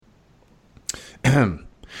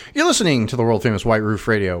You're listening to the world-famous White Roof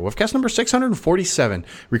Radio with cast number 647,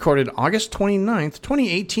 recorded August 29th,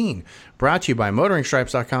 2018. Brought to you by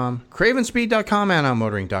MotoringStripes.com, CravenSpeed.com, and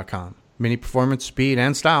OutMotoring.com. Mini performance, speed,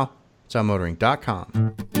 and style. It's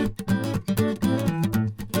OutMotoring.com.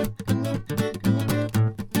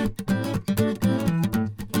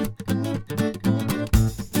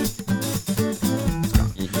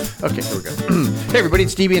 Okay, here we go. Hey, everybody,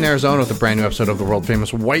 it's DB in Arizona with a brand new episode of the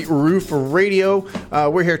world-famous White Roof Radio.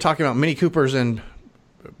 We're here talking about Mini Coopers, and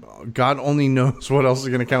God only knows what else is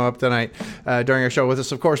going to come up tonight during our show. With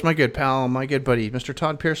us, of course, my good pal, my good buddy, Mr.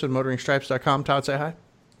 Todd Pearson, MotoringStripes.com. Todd, say hi.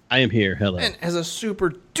 I am here. Hello. And as a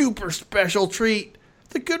super-duper special treat,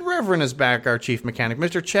 the good Reverend is back, our chief mechanic,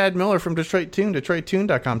 Mr. Chad Miller from Detroit Tune,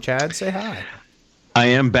 DetroitTune.com. Chad, say hi. I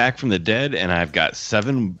am back from the dead, and I've got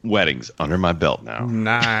 7 weddings under my belt now.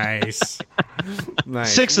 Nice.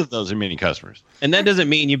 Nice. 6 of those are Mini customers. And that doesn't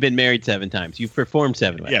mean you've been married 7 times. You've performed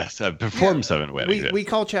 7 weddings. Yes, I've performed 7 weddings. We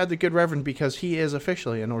call Chad the good Reverend because he is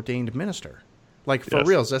officially an ordained minister. Like, for Yes.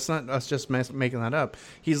 reals. That's not us just making that up.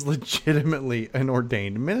 He's legitimately an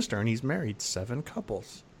ordained minister, and he's married 7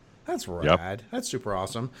 couples. That's rad. Yep. That's super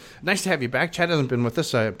awesome. Nice to have you back. Chad hasn't been with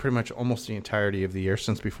us pretty much almost the entirety of the year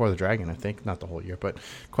since Before the Dragon, I think. Not the whole year, but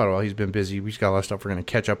quite a while. He's been busy. We've got a lot of stuff we're going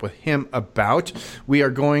to catch up with him about. We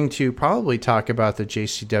are going to probably talk about the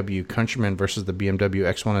JCW Countryman versus the BMW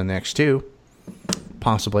X1 and the X2.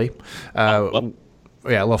 Possibly. Yeah, a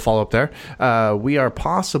little follow-up there. We are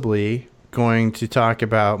possibly going to talk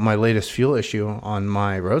about my latest fuel issue on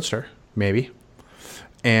my Roadster, maybe.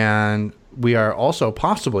 And we are also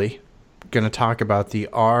possibly going to talk about the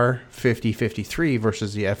R5053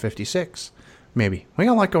 versus the F56. Maybe. We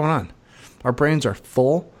got a lot going on. Our brains are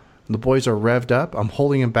full. The boys are revved up. I'm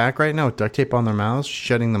holding them back right now with duct tape on their mouths,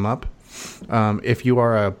 shutting them up. If you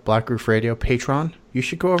are a Black Roof Radio patron, you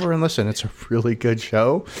should go over and listen. It's a really good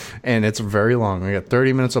show, and it's very long. We got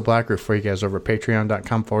 30 minutes of Black Roof for you guys over at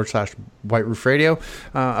patreon.com/White Roof Radio.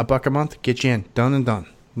 $1 a month, get you in. Done and done.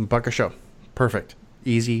 $1 a show. Perfect.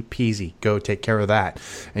 Easy peasy. Go take care of that.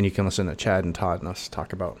 And you can listen to Chad and Todd and us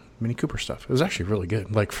talk about Mini Cooper stuff. It was actually really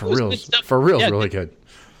good. Like, for reals. For reals, really good.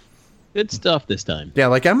 Good stuff this time. Yeah,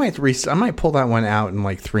 like I might pull that one out in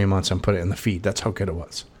like 3 months and put it in the feed. That's how good it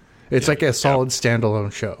was. It's like a solid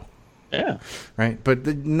standalone show. Yeah. Right?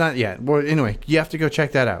 But not yet. Well, anyway, you have to go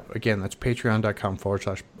check that out. Again, that's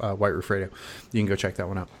patreon.com/White Roof Radio. You can go check that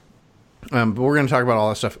one out. But we're going to talk about all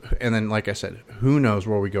that stuff. And then, like I said, who knows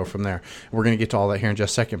where we go from there. We're going to get to all that here in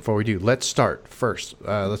just a second. Before we do, let's start first.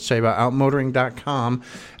 Let's say about outmotoring.com.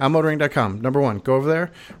 Outmotoring.com. Number 1, go over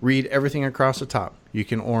there, read everything across the top. You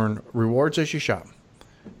can earn rewards as you shop.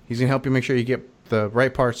 He's going to help you make sure you get the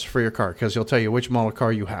right parts for your car, because he'll tell you which model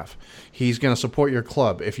car you have. He's going to support your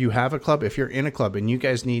club. If you have a club, if you're in a club and you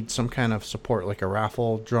guys need some kind of support, like a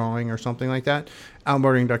raffle drawing or something like that,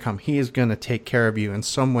 outmotoring.com. He is going to take care of you in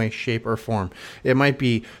some way, shape, or form. It might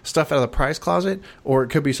be stuff out of the prize closet, or it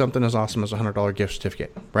could be something as awesome as a $100 gift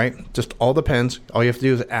certificate, right? Just all depends. All you have to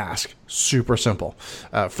do is ask. Super simple.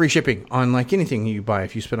 Free shipping on like anything you buy.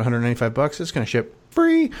 If you spend $195, it's going to ship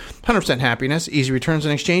free. 100% happiness. Easy returns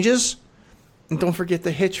and exchanges. And don't forget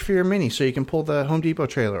the hitch for your Mini, so you can pull the Home Depot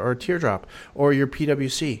trailer or a teardrop or your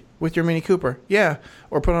PWC with your Mini Cooper. Yeah.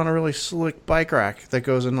 Or put on a really slick bike rack that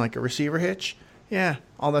goes in like a receiver hitch. Yeah.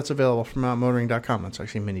 All that's available from MountMotoring.com. That's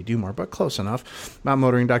actually Mini Dumar, but close enough.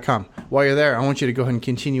 MountMotoring.com. While you're there, I want you to go ahead and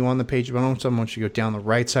continue on the page, but I want you to go down the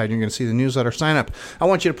right side. You're going to see the newsletter sign up. I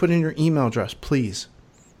want you to put in your email address, please.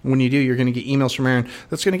 When you do, you're going to get emails from Aaron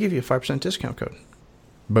that's going to give you a 5% discount code.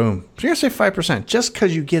 Boom. So you're going to say 5% just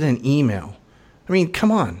because you get an email. I mean,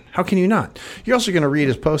 come on. How can you not? You're also going to read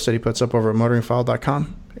his post that he puts up over at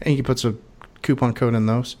motoringfile.com, and he puts a coupon code in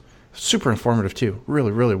those. Super informative, too.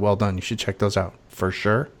 Really, really well done. You should check those out for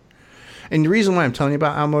sure. And the reason why I'm telling you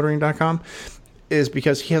about outmotoring.com is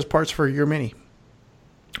because he has parts for your Mini.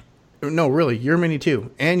 No, really, your Mini,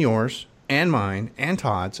 too, and yours, and mine, and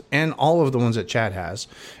Todd's, and all of the ones that Chad has,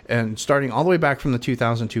 and starting all the way back from the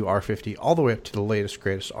 2002 R50 all the way up to the latest,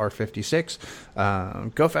 greatest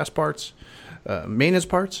R56. Go Fast parts. Maintenance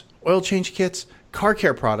parts, oil change kits, car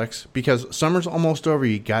care products, because summer's almost over.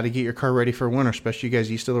 You got to get your car ready for winter, especially you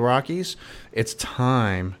guys east of the Rockies. It's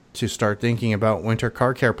time to start thinking about winter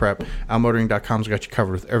car care prep. Outmotoring.com's got you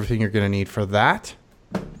covered with everything you're going to need for that.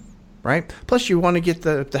 Right? Plus, you want to get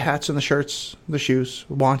the hats and the shirts, the shoes,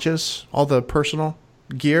 watches, all the personal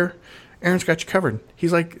gear. Aaron's got you covered.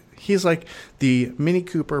 He's like the Mini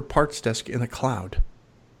Cooper parts desk in the cloud.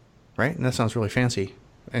 Right? And that sounds really fancy.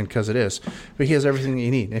 and because it is. But he has everything that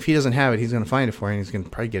you need. And if he doesn't have it, he's going to find it for you, and he's going to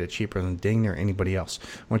probably get it cheaper than dang near anybody else.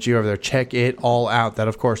 Once you go over there, check it all out. That,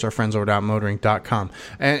 of course, our friends over at outmotoring.com.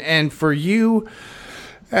 And for you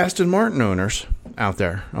Aston Martin owners out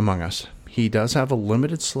there among us, he does have a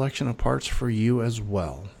limited selection of parts for you as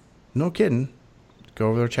well. No kidding. Go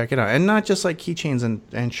over there, check it out. And not just like keychains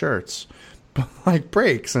and shirts, but like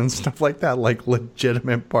brakes and stuff like that, like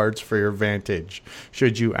legitimate parts for your Vantage,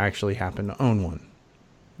 should you actually happen to own one.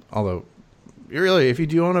 Although, really, if you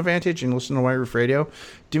do own a Vantage and listen to White Roof Radio,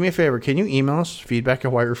 do me a favor. Can you email us,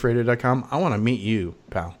 feedback@whiteroofradio.com? I want to meet you,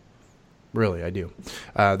 pal. Really, I do.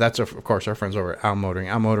 That's, of course, our friends over at Outmotoring,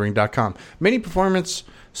 outmotoring.com. Mini performance,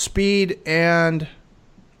 speed, and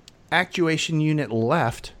actuation unit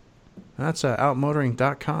left. That's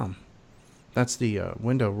outmotoring.com. That's the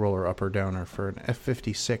window roller upper downer for an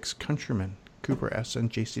F56 Countryman Cooper S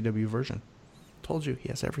and JCW version. Told you, he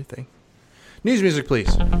has everything. News music,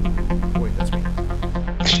 please. Wait, that's me.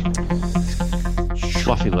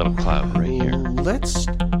 Fluffy little cloud right here. Let's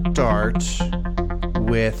start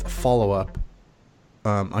with follow-up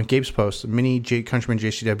on Gabe's post, Mini Countryman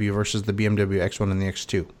JCW versus the BMW X1 and the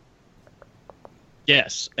X2.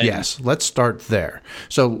 Yes. Yes, let's start there.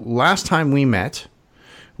 So last time we met,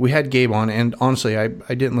 we had Gabe on, and honestly, I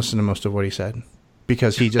didn't listen to most of what he said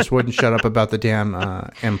because he just wouldn't shut up about the damn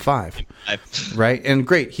M5. Right? And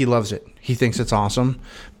great, he loves it. He thinks it's awesome,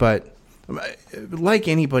 but like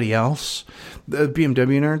anybody else, the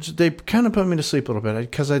BMW nerds, they kind of put me to sleep a little bit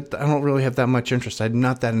because I don't really have that much interest. I'm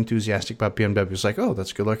not that enthusiastic about BMW. It's like, oh,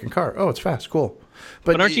 that's a good-looking car. Oh, it's fast. Cool.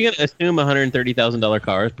 But aren't you going to assume a $130,000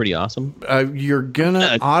 car is pretty awesome? You're going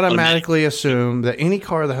to automatically assume that any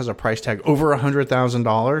car that has a price tag over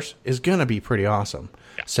 $100,000 is going to be pretty awesome.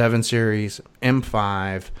 Yeah. 7 Series,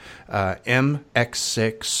 M5,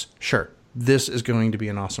 MX6, sure. This is going to be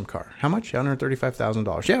an awesome car. How much?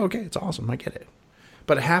 $135,000. Yeah, okay, it's awesome. I get it.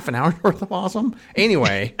 But a half an hour worth of awesome?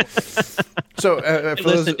 Anyway. So, for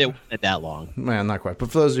those, it wasn't that long. Man, not quite.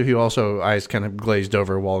 But for those of you who also eyes kind of glazed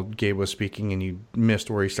over while Gabe was speaking and you missed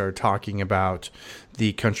where he started talking about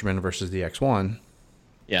the Countryman versus the X1.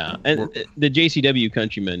 Yeah, and the JCW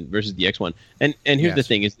Countryman versus the X1. And here's the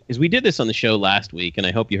thing, is we did this on the show last week, and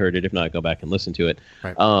I hope you heard it. If not, go back and listen to it.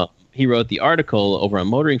 Right. He wrote the article over on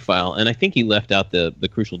Motoring File, and I think he left out the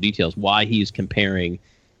crucial details, why he's comparing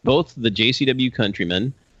both the JCW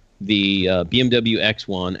Countryman, the BMW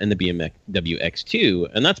X1, and the BMW X2.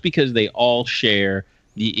 And that's because they all share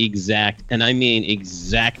the exact, and I mean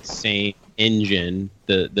exact same engine,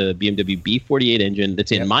 the BMW B48 engine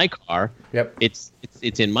that's in my car. Yep. It's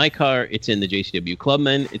in my car. It's in the JCW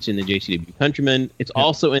Clubman. It's in the JCW Countryman. It's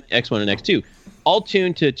also in X1 and X2. All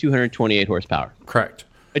tuned to 228 horsepower. Correct.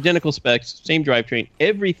 Identical specs, same drivetrain,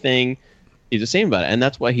 everything is the same about it. And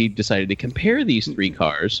that's why he decided to compare these three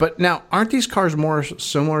cars. But now, aren't these cars more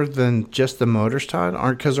similar than just the motors, Todd?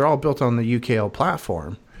 Because they're all built on the UKL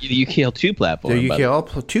platform. The UKL2 platform. The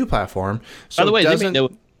UKL2 platform. So by the way,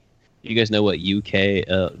 you guys know what UK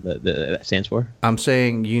that stands for? I'm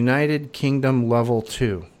saying United Kingdom Level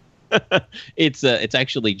 2. It's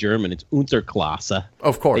actually German. It's Unterklasse.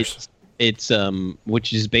 Of course. It's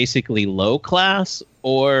which is basically low class,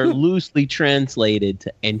 or loosely translated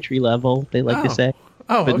to entry level, they like to say.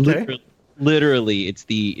 Oh, but okay. Literally,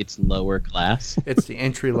 it's lower class. It's the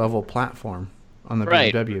entry level platform on the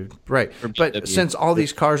right. BMW. Right. BMW. But since all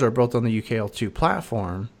these cars are built on the UKL2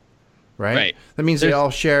 platform, right? That means they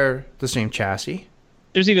all share the same chassis.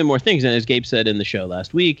 There's even more things, and as Gabe said in the show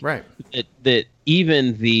last week, right, that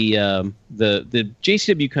even the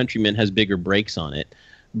JCW Countryman has bigger brakes on it.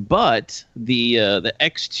 But the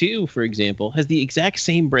X2, for example, has the exact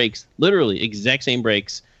same brakes, literally exact same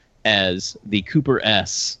brakes as the Cooper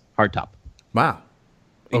S hardtop. Wow.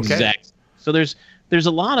 Okay. Exact. So there's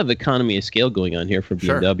a lot of economy of scale going on here for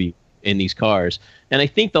BMW in these cars, and I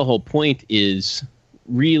think the whole point is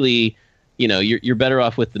really, you're better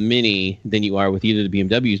off with the Mini than you are with either the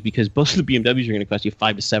BMWs, because both of the BMWs are going to cost you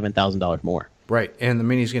 $5,000 to $7,000 more. Right, and the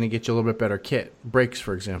Mini is going to get you a little bit better kit, brakes,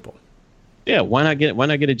 for example. Yeah, why not get a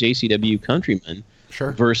JCW Countryman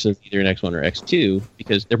versus either an X1 or X2,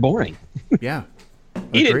 because they're boring. Yeah.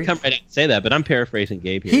 He didn't come right out and say that, but I'm paraphrasing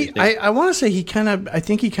Gabe here. I want to say I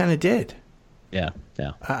think he kind of did. Yeah.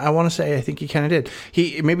 I want to say I think he kind of did.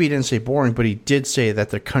 Maybe he didn't say boring, but he did say that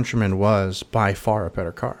the Countryman was by far a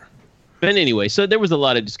better car. But anyway, so there was a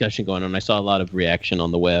lot of discussion going on. I saw a lot of reaction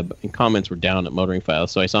on the web, and comments were down at Motoring File,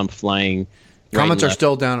 so I saw them flying. Comments are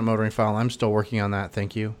still down at Motoring File. I'm still working on that.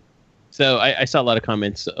 Thank you. So I saw a lot of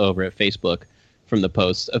comments over at Facebook from the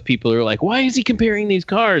posts of people who are like, why is he comparing these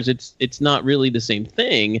cars? It's not really the same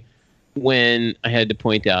thing. when I had to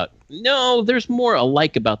point out, no, there's more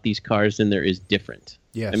alike about these cars than there is different.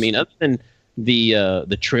 Yes. I mean, other than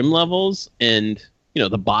the trim levels and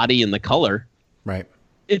the body and the color, right?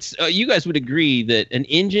 It's you guys would agree that an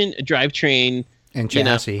engine, a drivetrain, and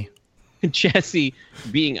chassis, chassis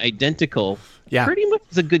being identical, pretty much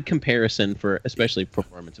is a good comparison for especially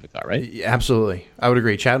performance of a car, right? Yeah, absolutely, I would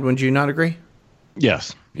agree. Chad, wouldn't you not agree?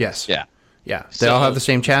 Yes. Yes. Yeah. Yeah. They all have the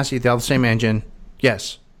same chassis. They all have the same engine.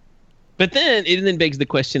 Yes. But then it then begs the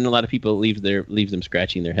question. A lot of people leaves them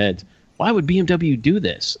scratching their heads. Why would BMW do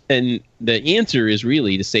this? And the answer is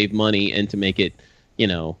really to save money and to make it,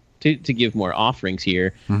 to give more offerings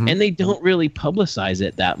here. Mm-hmm. And they don't really publicize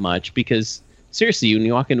it that much because, seriously, when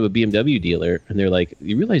you walk into a BMW dealer and they're like,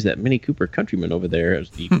 you realize that Mini Cooper Countryman over there is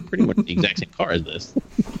pretty much the exact same car as this.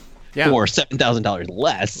 Yeah. Or $7,000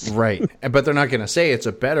 less. Right. But they're not going to say it's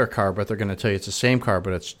a better car, but they're going to tell you it's the same car,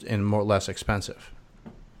 but it's less expensive.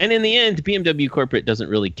 And in the end, BMW corporate doesn't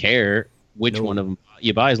really care which one of them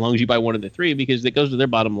you buy, as long as you buy one of the three, because it goes to their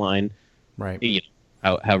bottom line. Right.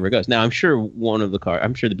 However it goes. Now, I'm sure the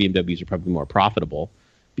BMWs are probably more profitable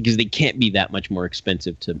because they can't be that much more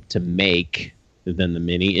expensive to make than the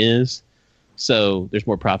Mini is. So there's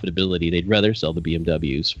more profitability. They'd rather sell the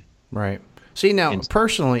BMWs. Right. See, now,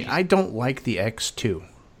 personally, I don't like the X2.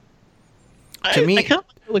 To me, the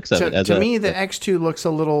X2 looks a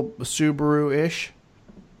little Subaru-ish,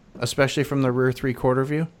 especially from the rear three-quarter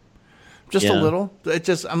view. Just a little.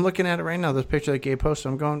 I'm looking at it right now, this picture that Gabe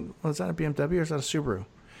posted. I'm going, well, is that a BMW or is that a Subaru?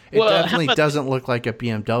 It definitely doesn't look like a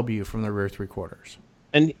BMW from the rear three-quarters.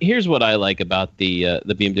 And here's what I like about the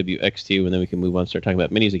BMW X2, and then we can move on and start talking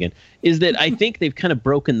about minis again, is that I think they've kind of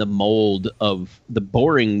broken the mold of the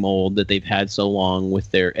boring mold that they've had so long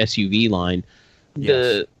with their SUV line.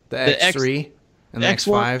 Yes. The X3 and the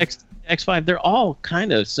X5. X5, they're all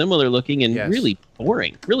kind of similar looking and really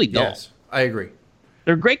boring, really dull. Yes, I agree.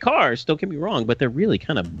 They're great cars, don't get me wrong, but they're really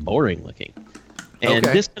kind of boring looking. And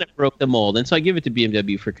this kind of broke the mold. And so I give it to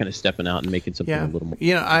BMW for kind of stepping out and making something a little more.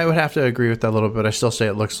 I would have to agree with that a little bit. I still say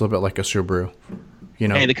it looks a little bit like a Subaru.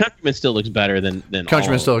 Hey, the Countryman still looks better than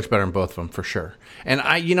Countryman still looks better than both of them, for sure. And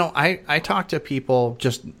I talk to people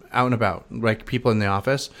just out and about, like people in the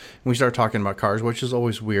office, and we start talking about cars, which is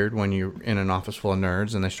always weird when you're in an office full of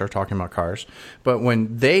nerds and they start talking about cars. But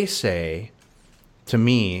when they say to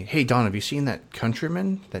me, hey, Don, have you seen that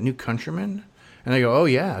Countryman, that new Countryman? And I go, oh,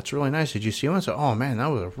 yeah, it's really nice. Did you see one? I said, oh, man, that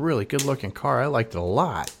was a really good-looking car. I liked it a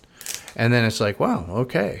lot. And then it's like, wow,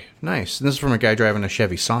 okay, nice. And this is from a guy driving a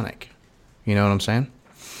Chevy Sonic. You know what I'm saying?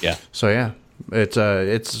 Yeah. So, yeah, it's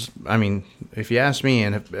I mean, if you ask me,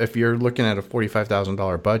 and if you're looking at a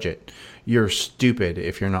 $45,000 budget, you're stupid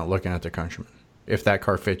if you're not looking at the Countryman, if that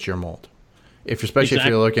car fits your mold. Especially if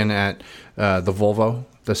you're looking at the Volvo,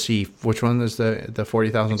 which one is the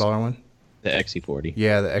 $40,000 one? The XC40.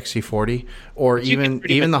 Yeah, the XC40, or even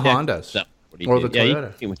the Hondas, or the Toyota. Yeah, you can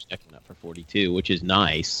pretty much check it out for 42, which is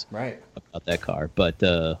nice. Right. About that car, but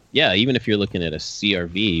even if you're looking at a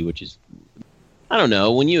CRV, which is, I don't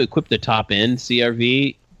know, when you equip the top end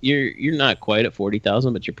CRV, you're not quite at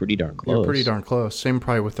 40,000, but you're pretty darn close. You're pretty darn close. Same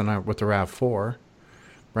probably with the RAV4,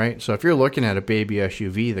 right? So if you're looking at a baby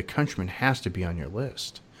SUV, the Countryman has to be on your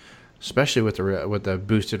list, especially with the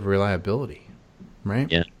boosted reliability,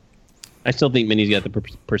 right? Yeah. I still think Mini's got the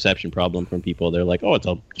perception problem from people. They're like, oh, it's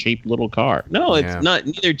a cheap little car. No, it's not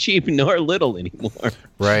neither cheap nor little anymore.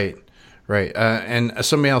 Right. And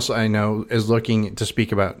somebody else I know is looking to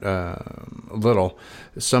speak about little.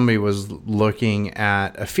 Somebody was looking at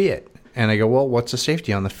a Fiat. And I go, well, what's the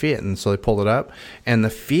safety on the Fiat? And so they pulled it up. And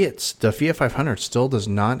the Fiat 500 still does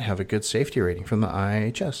not have a good safety rating from the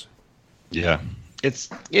IIHS. Yeah.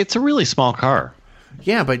 It's a really small car.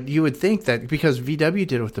 Yeah, but you would think that because VW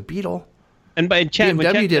did it with the Beetle, and by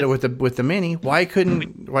BMW did it with the Mini, why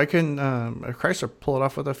couldn't Chrysler pull it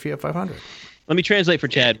off with a Fiat 500? Let me translate for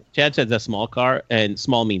Chad. Chad says a small car, and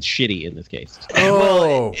small means shitty in this case.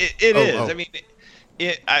 Well, it is. I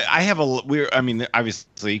mean,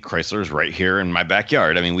 obviously Chrysler is right here in my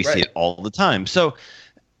backyard. I mean, we see it all the time. So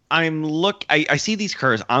I see these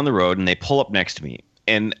cars on the road, and they pull up next to me,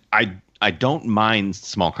 and I don't mind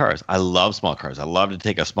small cars. I love small cars. I love to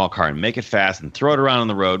take a small car and make it fast and throw it around on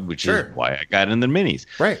the road, which is why I got in the Minis.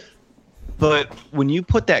 Right. But when you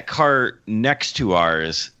put that car next to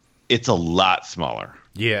ours, it's a lot smaller.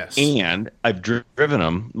 Yes. And I've driven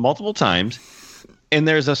them multiple times, and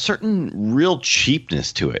there's a certain real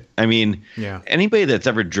cheapness to it. I mean, anybody that's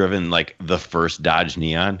ever driven like the first Dodge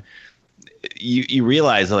Neon, you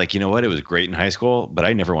realize, like, you know what, it was great in high school, but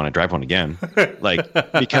I never want to drive one again. Like,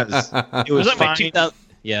 because it was like fine.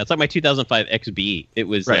 It's like my 2005 XB. It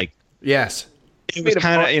was like, yes, it was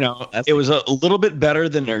kind of, it was a little bit better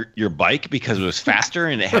than your bike because it was faster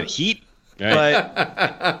and it had heat,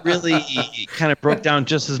 but really kind of broke down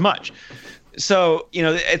just as much. So,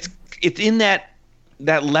 it's in that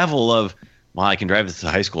level of, well, I can drive this to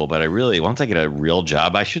high school, but once I get a real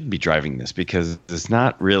job, I shouldn't be driving this because it's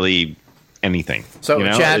not really anything. So,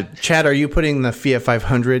 Chad, are you putting the Fiat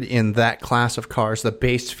 500 in that class of cars, the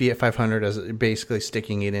base Fiat 500, as basically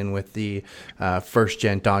sticking it in with the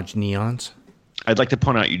first-gen Dodge Neons? I'd like to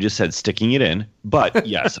point out you just said sticking it in, but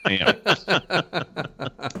yes, I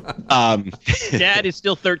am. Chad is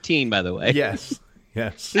still 13, by the way. Yes.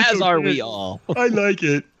 As are we all. I like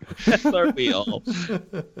it. As are we all.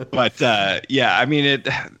 But I mean,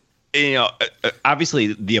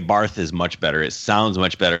 obviously the Abarth is much better. It sounds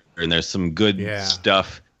much better, and there's some good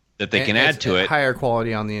stuff that they can add to it. Higher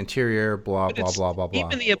quality on the interior, blah, blah, blah, blah, blah.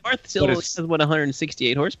 Even the Abarth still has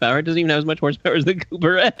 168 horsepower. It doesn't even have as much horsepower as the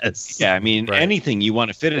Cooper S. Yeah, I mean, anything you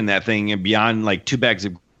want to fit in that thing and beyond like 2 bags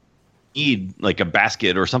of need like a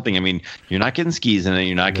basket or something. I mean, you're not getting skis in it.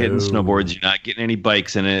 You're not getting snowboards. You're not getting any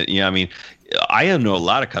bikes in it. I mean, I know a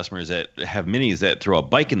lot of customers that have minis that throw a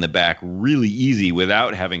bike in the back really easy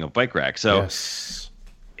without having a bike rack. So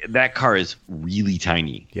that car is really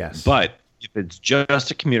tiny. Yes. But if it's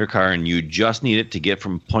just a commuter car and you just need it to get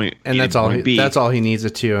from point A to point B. That's all he needs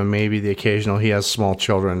it to, and maybe the occasional he has small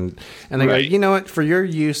children. And they go, you know what, for your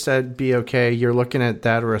use that'd be okay. You're looking at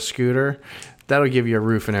that or a scooter. That'll give you a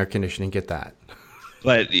roof and air conditioning. Get that.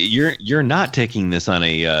 But you're not taking this on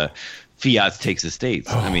a Fiat Takes Estates.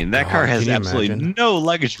 I mean, that car has absolutely no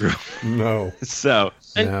luggage room. No. So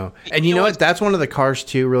no. And you know what? That's one of the cars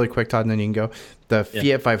too. Really quick, Todd, and then you can go. The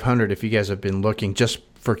Fiat 500. If you guys have been looking, just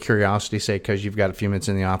for curiosity's sake, because you've got a few minutes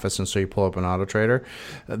in the office, and so you pull up an Auto Trader,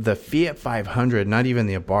 the Fiat 500, not even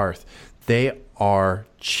the Abarth, they are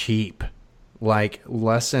cheap. Like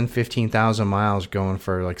less than 15,000 miles, going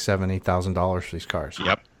for like $7,000-8,000 for these cars.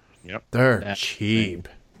 Yep. They're cheap.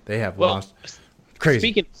 They have lost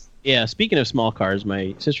crazy. Speaking of small cars,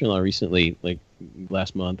 my sister-in-law recently, like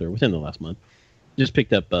last month or within the last month, just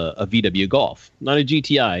picked up a VW Golf, not a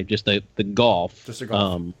GTI, just the Golf. Just a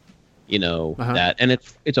Golf. That, and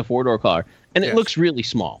it's a 4-door car, and it looks really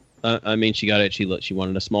small. I mean, she got it. She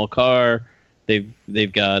wanted a small car. They've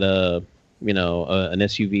got an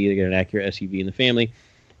SUV. They got an Acura SUV in the family,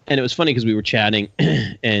 and it was funny because we were chatting,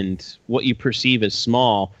 and what you perceive as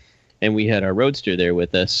small, and we had our Roadster there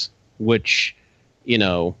with us, which,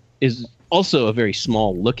 is also a very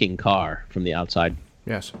small looking car from the outside.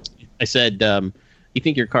 Yes. I said, you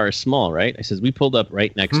think your car is small, right? I says, we pulled up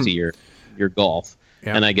right next to your Golf,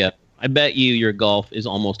 and I bet you your Golf is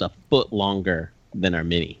almost a foot longer than our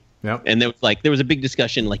Mini. Yep. And there was a big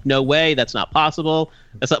discussion, like, no way, that's not possible.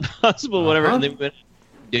 That's not possible, whatever. And then we went,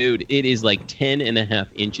 dude, it is like 10.5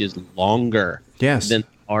 inches longer than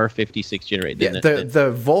our 56 generator. Yeah,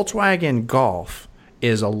 the Volkswagen Golf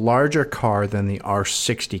is a larger car than the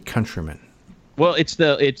R60 Countryman. Well, it's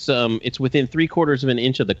within 3/4 of an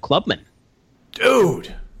inch of the Clubman.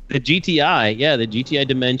 Dude. The GTI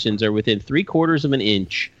dimensions are within 3/4 of an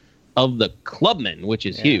inch of the Clubman, which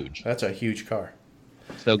is huge. That's a huge car.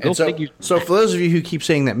 So go figure. So for those of you who keep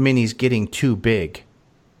saying that Mini's getting too big,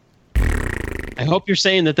 I hope you're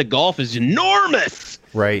saying that the Golf is enormous.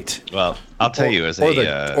 Right. Well, I'll tell you, or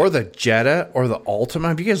the Jetta or the Altima.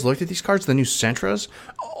 Have you guys looked at these cars? The new Sentras?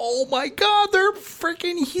 Oh my God, they're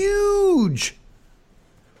freaking huge.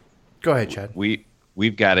 Go ahead, Chad.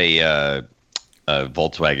 We've got a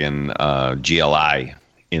Volkswagen GLI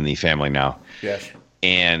in the family now. Yes.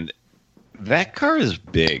 And that car is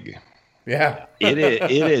big. Yeah. It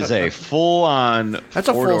is a full-on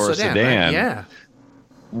four-door sedan. Right? Yeah.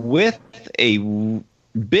 With a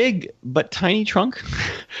big but tiny trunk.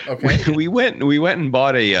 Okay. we went and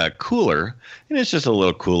bought a cooler, and it's just a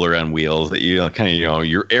little cooler on wheels that you kind of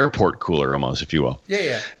your airport cooler almost, if you will.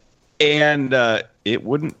 Yeah. And it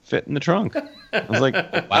wouldn't fit in the trunk. I was like,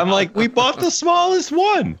 I'm like, we bought the smallest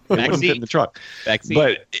one. It wouldn't fit in the trunk.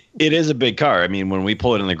 But it is a big car. I mean, when we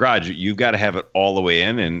pull it in the garage, you've got to have it all the way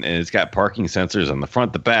in, and it's got parking sensors on the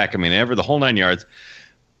front, the back. I mean, the whole 9 yards.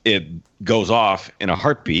 It goes off in a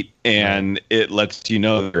heartbeat, and it lets you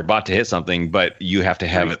know you're about to hit something, but you have to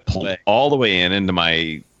have it pulled all the way into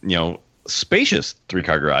my spacious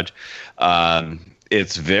 3-car garage.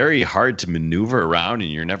 It's very hard to maneuver around,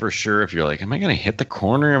 and you're never sure if you're like, am I going to hit the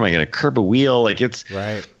corner? Am I going to curb a wheel? Like it's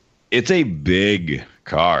a big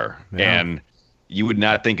car, and you would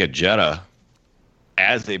not think a Jetta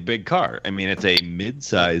as a big car. I mean, it's a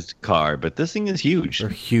mid-sized car, but this thing is huge. They're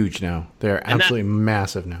huge now. They're absolutely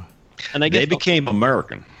massive now. And I guess they became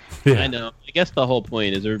American. I know. I guess the whole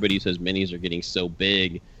point is everybody says minis are getting so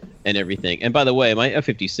big and everything. And by the way, my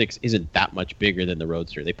F56 isn't that much bigger than the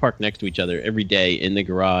Roadster. They park next to each other every day in the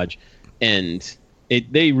garage, and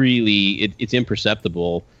it's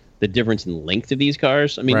imperceptible, the difference in length of these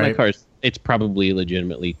cars. I mean, my car's, it's probably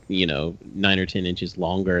legitimately 9 or 10 inches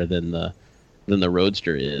longer than the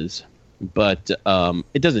Roadster is, but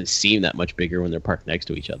it doesn't seem that much bigger when they're parked next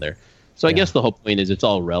to each other. So I guess the whole point is it's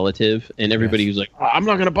all relative, and everybody who's like, I'm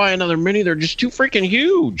not going to buy another Mini, they're just too freaking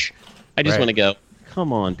huge. I just want to go,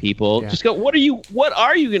 come on, people. Just go, what are you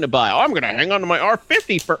going to buy? Oh, I'm going to hang on to my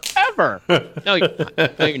R50 forever. No,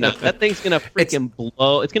 you're not. That thing's going to freaking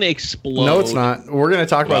blow. It's going to explode. No, it's not. We're going to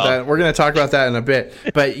talk about that. We're going to talk about that in a bit.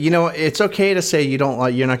 But, it's okay to say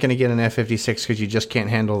you're not going to get an F56 because you just can't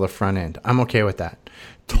handle the front end. I'm okay with that.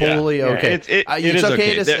 Totally okay.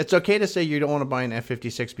 It's okay to say you don't want to buy an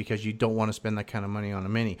F56 because you don't want to spend that kind of money on a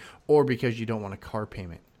Mini, or because you don't want a car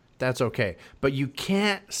payment. That's okay. But you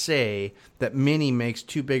can't say that Mini makes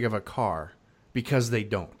too big of a car, because they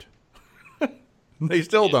don't. They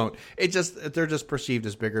still don't. They're just perceived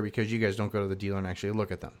as bigger because you guys don't go to the dealer and actually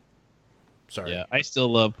look at them. Sorry. Yeah, I still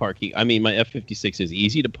love parking. I mean, my F56 is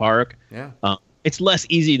easy to park. Yeah. It's less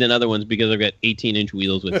easy than other ones because I've got 18-inch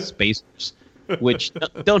wheels with spacers, which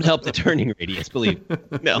don't help the turning radius, believe me.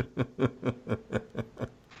 No.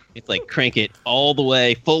 It's like crank it all the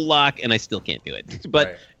way, full lock, and I still can't do it.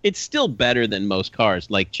 But it's still better than most cars,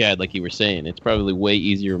 like Chad, like you were saying. It's probably way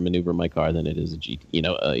easier to maneuver my car than it is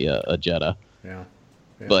a Jetta. Yeah.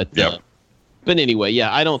 But anyway,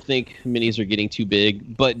 I don't think Minis are getting too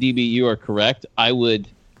big. But DB, you are correct. I would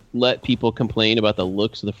let people complain about the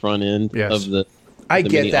looks of the front end of the. I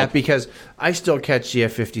get that because I still catch the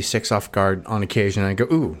F56 off guard on occasion. And I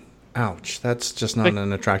go, ooh, ouch, that's just not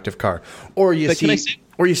an attractive car. Or you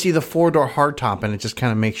see the 4-door hardtop and it just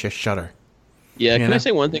kind of makes you shudder. Yeah, can I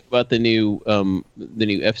say one thing about the new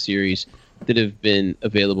F Series that have been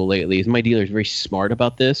available lately? Is my dealer is very smart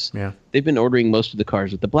about this. Yeah, they've been ordering most of the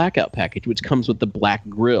cars with the blackout package, which comes with the black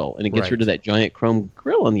grille, and it gets rid of that giant chrome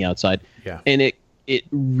grille on the outside. Yeah, and it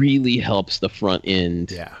really helps the front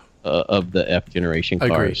end. Of the F generation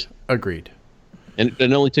cars. Agreed. And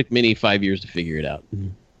it only took Mini 5 years to figure it out.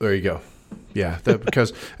 There you go. Yeah,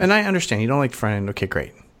 because and I understand you don't like the front end. Okay,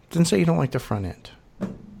 great. Then say you don't like the front end,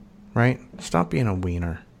 right? Stop being a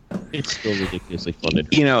wiener. It's still ridiculously fun.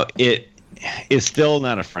 It is still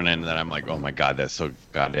not a front end that I'm like, oh my god, that's so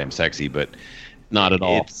goddamn sexy. But not at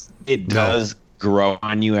all. It does grow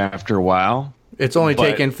on you after a while. It's only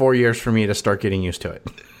taken 4 years for me to start getting used to it.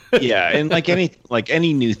 Yeah, and like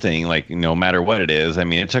any new thing, like no matter what it is, I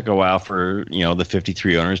mean, it took a while for the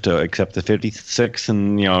 53 owners to accept the 56,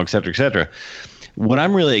 and et cetera, et cetera. What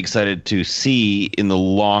I'm really excited to see in the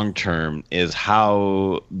long term is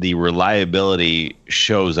how the reliability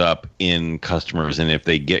shows up in customers, and if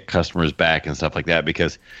they get customers back and stuff like that,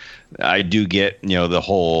 because I do get, the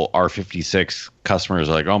whole R56 customers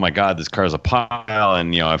are like, oh my God, this car's a pile,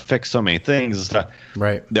 and I've fixed so many things and stuff.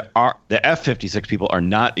 Right. The F56 people are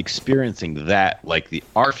not experiencing that like the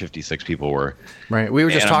R56 people were. Right. We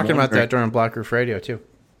were just talking about that during Black Roof Radio too.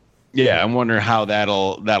 Yeah, I'm wondering how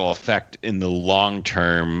that'll affect in the long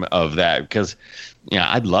term of that, because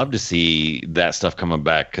I'd love to see that stuff coming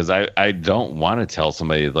back, because I don't want to tell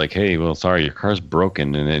somebody like, hey, well, sorry, your car's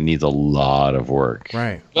broken and it needs a lot of work.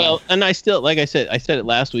 Right. Well, and I still, like I said it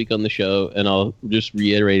last week on the show, and I'll just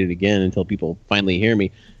reiterate it again until people finally hear me,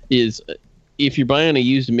 is if you're buying a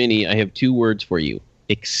used Mini, I have 2 words for you: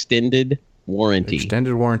 extended warranty.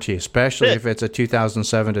 Extended warranty, especially if it's a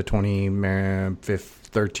 2007 to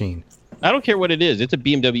 2013. I don't care what it is. It's a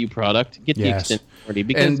BMW product. Get the extended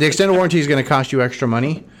warranty. And the extended warranty is going to cost you extra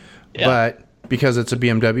money, but because it's a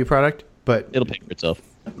BMW product, but it'll pay for itself.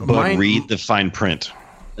 But read the fine print.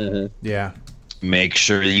 Yeah. Make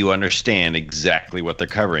sure you understand exactly what they're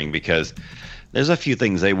covering, because there's a few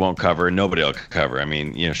things they won't cover and nobody will cover. I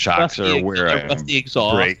mean, shocks are aware of the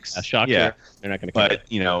exhaust, brakes. They're not going to cover it.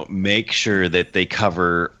 But, make sure that they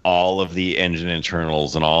cover all of the engine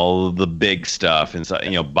internals and all of the big stuff. And so,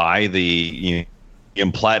 buy the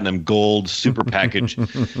in platinum gold super package.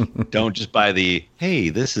 Don't just buy the, hey,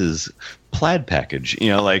 this is plaid package.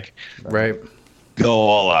 Right. Go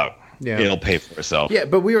all out. Yeah. It'll pay for itself. Yeah,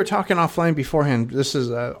 but we were talking offline beforehand. This is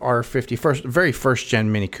our very first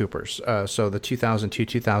gen Mini Coopers. So the 2002,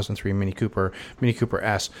 2003 Mini Cooper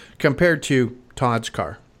S, compared to Todd's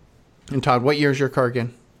car. And Todd, what year is your car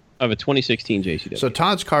again? I have a 2016 JCW. So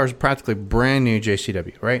Todd's car is practically brand new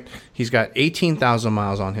JCW, right? He's got 18,000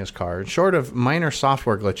 miles on his car. And short of minor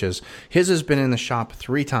software glitches, his has been in the shop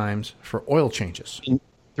 3 times for oil changes.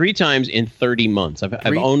 3 times in 30 months.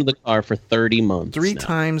 I've owned the car for 30 months. 3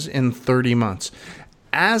 times in 30 months.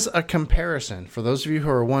 As a comparison, for those of you who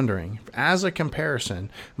are wondering, as a comparison,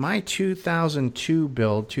 my 2002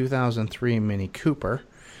 build, 2003 Mini Cooper,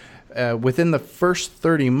 within the first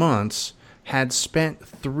 30 months, had spent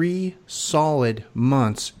 3 solid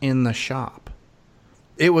months in the shop.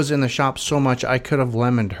 It was in the shop so much I could have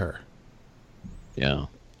lemoned her. Yeah.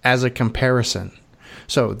 As a comparison.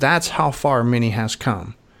 So that's how far Mini has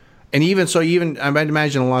come. And even I might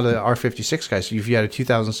imagine a lot of the R56 guys, if you had a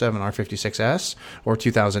 2007 R56S or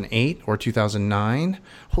 2008 or 2009,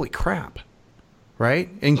 holy crap, right?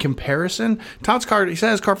 In comparison, Todd's car, he's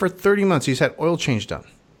had his car for 30 months. He's had oil change done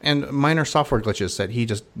and minor software glitches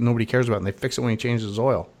that nobody cares about, and they fix it when he changes his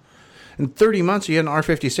oil. In 30 months, you had an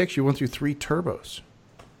R56, you went through 3 turbos.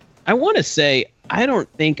 I want to say, I don't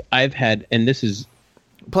think I've had, and this is...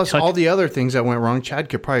 Plus, all the other things that went wrong, Chad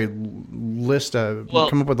could probably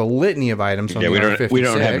come up with a litany of items on the R56. We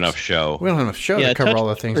don't have enough show. We don't have enough show to cover all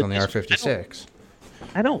the things on the R56.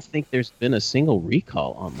 I don't think there's been a single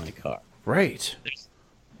recall on my car. Right.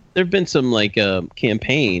 There have been some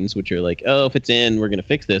campaigns which are like, oh, if it's in, we're going to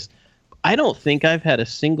fix this. I don't think I've had a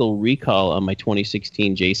single recall on my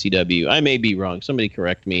 2016 JCW. I may be wrong. Somebody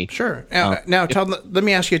correct me. Sure. Now, Todd, let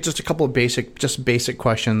me ask you just a couple of basic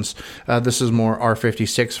questions. This is more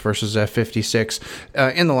R56 versus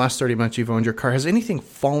F56. In the last 30 months you've owned your car, has anything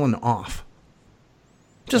fallen off?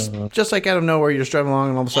 Just like out of nowhere, you're just driving along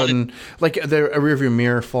and all of a sudden, like a rearview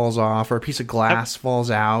mirror falls off or a piece of glass falls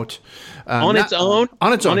out. On its own?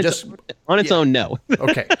 On its own, no.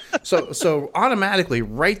 Okay. So automatically,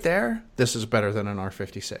 right there, this is better than an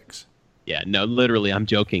R56. Yeah, no, literally, I'm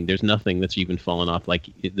joking. There's nothing that's even fallen off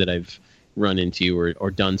that I've run into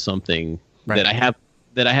or done something that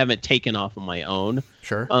I haven't taken off on my own.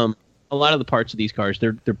 Sure. A lot of the parts of these cars,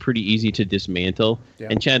 they're pretty easy to dismantle. Yeah.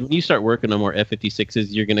 And Chad, when you start working on more F56s,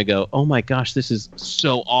 you're going to go, oh my gosh, this is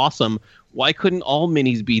so awesome. Why couldn't all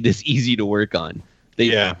Minis be this easy to work on?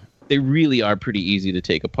 They really are pretty easy to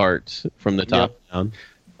take apart from the top down.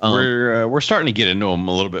 We're starting to get into them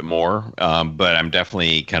a little bit more, but I'm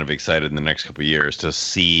definitely kind of excited in the next couple of years to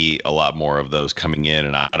see a lot more of those coming in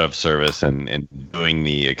and out of service and doing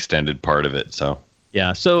the extended part of it. So.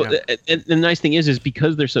 Yeah. So and the nice thing is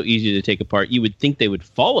because they're so easy to take apart, you would think they would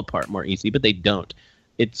fall apart more easily, but they don't.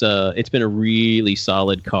 It's been a really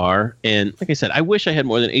solid car, and like I said, I wish I had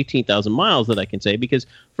more than 18,000 miles that I can say, because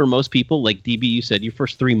for most people, like DB, you said, your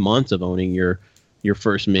first 3 months of owning your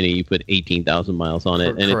first Mini, you put 18,000 miles on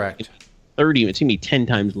it, and correct. 30. It's gonna be 10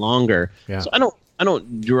 times longer. Yeah. So I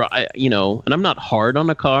don't drive, and I'm not hard on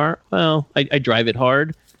a car. Well, I drive it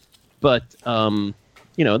hard, but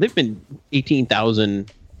they've been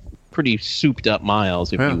 18,000 pretty souped up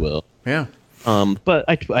miles, if you will. Yeah. But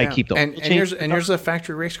I keep the and here's a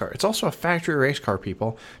factory race car. It's also a factory race car,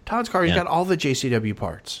 people. Todd's car, he's got all the JCW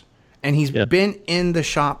parts, and he's been in the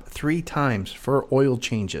shop 3 times for oil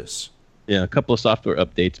changes. Yeah, a couple of software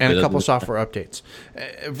updates. And a couple of software updates.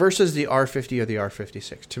 Versus the R50 or the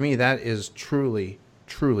R56. To me, that is truly,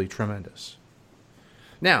 truly tremendous.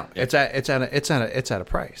 Now, it's at a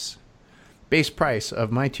price. Base price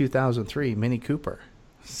of my 2003 Mini Cooper,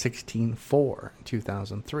 $16,400 in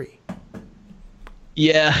 2003.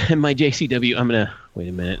 Yeah, and my JCW, I'm going to... Wait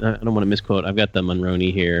a minute. I don't want to misquote. I've got the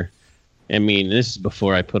Monroney here. I mean, this is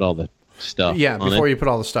before I put all the stuff on before it. You put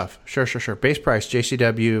all the stuff. Sure. Base price,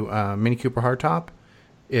 JCW Mini Cooper hardtop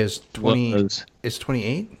is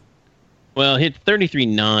 28? Well, hit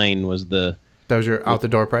 33.9 was the... That was your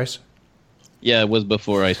out-the-door price? Yeah, it was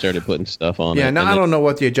before I started putting stuff on it. Yeah, now I don't know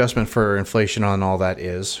what the adjustment for inflation on all that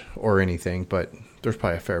is or anything, but there's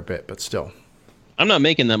probably a fair bit, but still. I'm not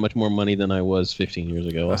making that much more money than I was 15 years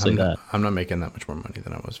ago. I'll say that. I'm not making that much more money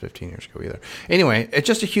than I was 15 years ago either. Anyway, it's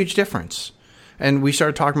just a huge difference. And we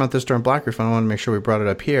started talking about this during Black Refund. I want to make sure we brought it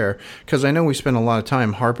up here because I know we spend a lot of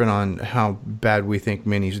time harping on how bad we think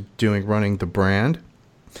Mini's doing running the brand.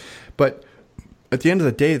 But at the end of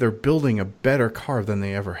the day, they're building a better car than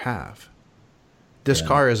they ever have. This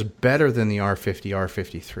car is better than the R50,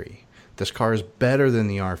 R53. This car is better than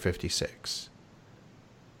the R56.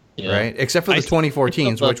 Yeah. Right? Except for the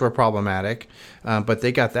 2014s, which were problematic. But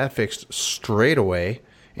they got that fixed straight away.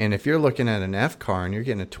 And if you're looking at an F car and you're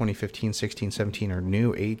getting a 2015, 16, 17, or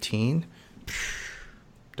new 18,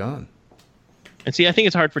 done. And see, I think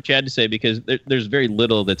it's hard for Chad to say because there's very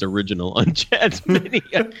little that's original on Chad's Mini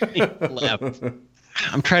left.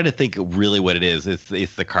 I'm trying to think really what it is.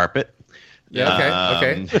 It's the carpet. Yeah.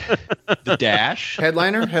 Okay. The dash.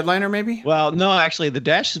 Headliner maybe? Well, no, actually, the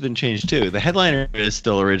dash has been changed too. The headliner is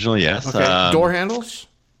still original, yes. Okay. Door handles?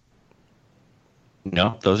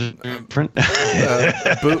 No, those are different.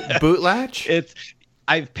 Boot latch?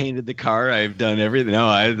 I've painted the car. I've done everything.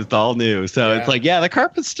 No, it's all new. So it's like, the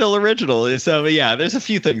carpet's still original. So yeah, there's a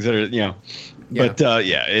few things that are, but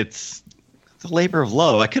it's a labor of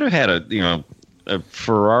love. I could have had a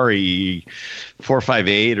Ferrari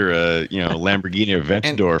 458 or a Lamborghini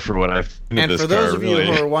Aventador for what I've. And for those of you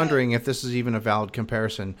who are wondering if this is even a valid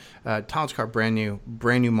comparison, Todd's car, brand new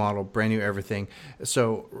model, brand new everything.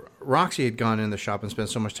 So Roxy had gone in the shop and spent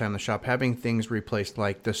so much time in the shop having things replaced,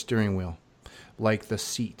 like the steering wheel, like the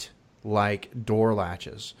seat, like door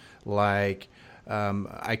latches, like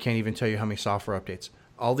I can't even tell you how many software updates.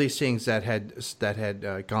 All these things that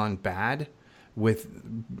had gone bad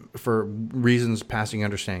for reasons passing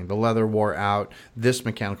understanding. The leather wore out, this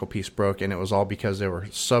mechanical piece broke, and it was all because they were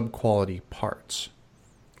sub-quality parts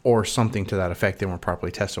or something to that effect. They weren't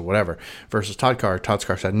properly tested, whatever. Versus Todd's car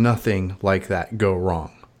had nothing like that go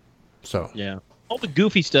wrong. So yeah. All the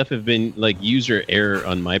goofy stuff have been like user error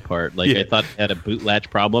on my part. Like I thought I had a boot latch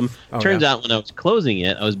problem. Turns out when I was closing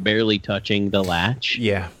it, I was barely touching the latch.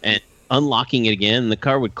 Yeah. And unlocking it again, the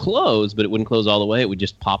car would close, but it wouldn't close all the way. It would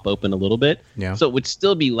just pop open a little bit. Yeah. So it would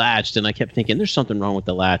still be latched, and I kept thinking, there's something wrong with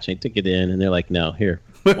the latch. And I took it in, and they're like, no, here,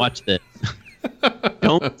 watch this.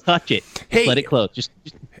 Don't touch it. Just let it close. Just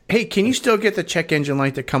Hey, can you still get the check engine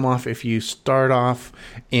light to come off if you start off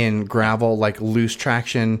in gravel, like loose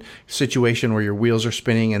traction situation where your wheels are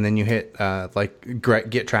spinning, and then you hit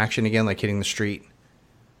get traction again, like hitting the street?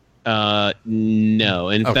 No.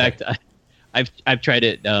 In fact, I've tried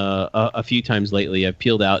it a few times lately. I've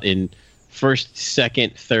peeled out in first,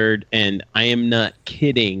 second, third, and I am not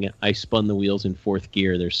kidding. I spun the wheels in fourth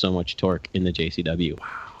gear. There's so much torque in the JCW.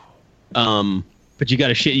 Wow. But you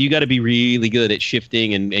got to be really good at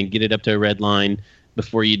shifting and get it up to a red line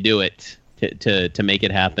before you do it to make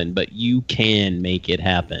it happen. But you can make it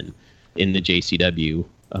happen in the JCW.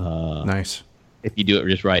 Nice. If you do it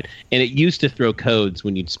just right. And it used to throw codes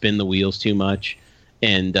when you'd spin the wheels too much,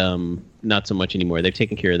 and not so much anymore. They've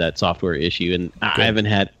taken care of that software issue, and I haven't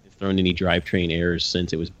had thrown any drivetrain errors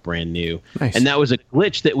since it was brand new. Nice. And that was a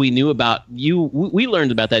glitch that we knew about. We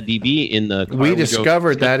learned about that DB in the car we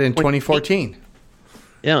discovered that in 2014.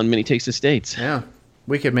 Yeah, on Mini Takes the States. Yeah,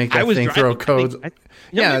 we could make that thing throw codes.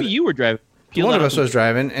 Maybe you were driving. One of us was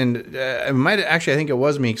driving, and I think it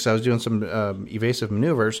was me because I was doing some evasive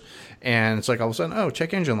maneuvers, and it's like all of a sudden,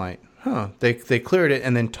 check engine light. Huh. They cleared it,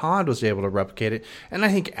 and then Todd was able to replicate it, and I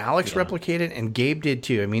think Alex replicated, and Gabe did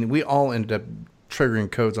too. I mean, we all ended up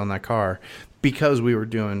triggering codes on that car because we were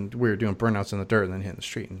doing burnouts in the dirt and then hitting the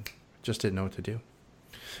street, and just didn't know what to do.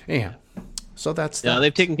 Anyhow. So that's that.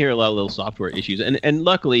 They've taken care of a lot of little software issues, and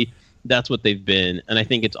luckily that's what they've been, and I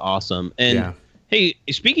think it's awesome. And hey,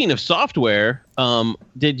 speaking of software,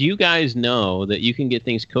 did you guys know that you can get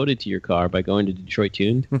things coded to your car by going to Detroit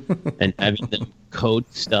Tuned and having them code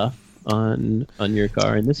stuff on your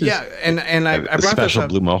car? And this is and I brought special this up.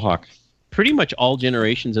 blue Mohawk. Pretty much all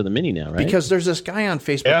generations of the Mini now, right? Because there's this guy on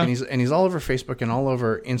Facebook, and he's all over Facebook and all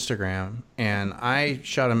over Instagram. And I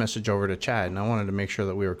shot a message over to Chad, and I wanted to make sure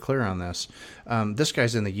that we were clear on this. This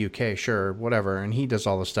guy's in the UK, sure, whatever, and he does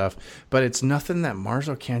all the stuff. But it's nothing that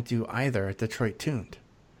Marzo can't do either at Detroit Tuned.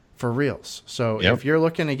 For reals. So if you're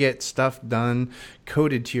looking to get stuff done,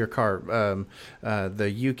 coded to your car,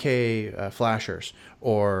 the UK flashers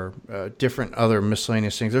or different other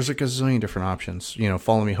miscellaneous things, there's a gazillion different options.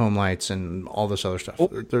 Follow me home lights and all this other stuff.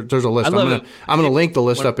 There's a list. I'm gonna link the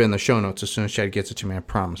list up in the show notes as soon as Chad gets it to me. I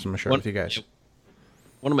promise. I'm gonna share it with you guys.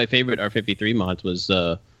 One of my favorite R53 mods was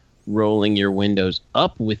rolling your windows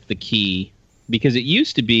up with the key, because it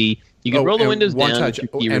used to be you could roll the windows down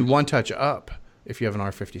one touch up. If you have an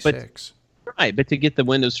R56. Right, but to get the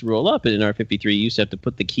windows to roll up in an R53, you used to have to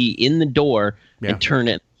put the key in the door and turn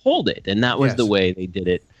it, hold it. And that was the way they did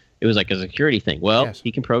it. It was like a security thing. Well,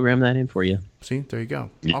 he can program that in for you. See, there you go.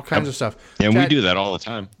 All kinds of stuff. And we do that all the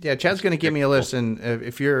time. Yeah, Chad's going to give me a list. And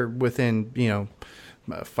if you're within,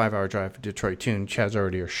 a 5-hour drive to Detroit Tuned, Chad's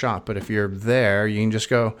already your shop. But if you're there, you can just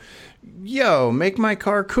go, yo, make my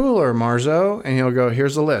car cooler, Marzo, and he'll go,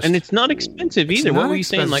 here's the list. And it's not expensive either. What were you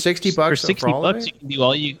saying? Like $60 for $60 you can do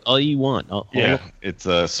all you want. It's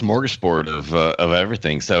a smorgasbord of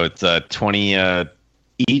everything. So it's 20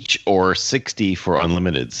 each or 60 for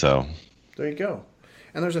unlimited. So there you go.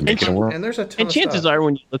 And there's a ton. And there's a ton. And chances are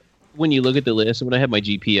when you look at the list, and when I had my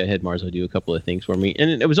GP, I had Marzo do a couple of things for me, and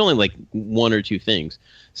it was only like one or two things.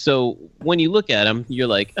 So when you look at them, you're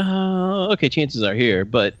like, oh, okay, chances are here.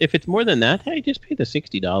 But if it's more than that, hey, just pay the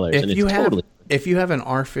 $60, and it's totally. If you have an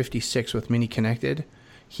R56 with Mini connected,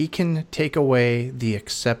 he can take away the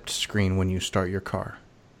accept screen when you start your car.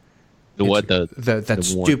 The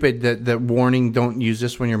warning, don't use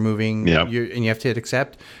this when you're moving, and you have to hit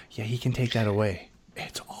accept. Yeah, he can take that away.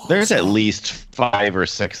 It's awesome. There's at least 5 or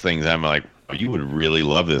 6 things I'm like, you would really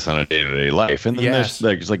love this on a day-to-day life. And then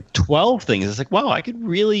there's like 12 things. It's like, wow, I could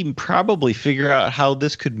really probably figure out how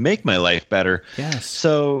this could make my life better. Yes.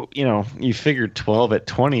 So, you figure 12 at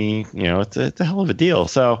 20, it's a hell of a deal.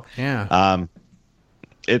 So, yeah.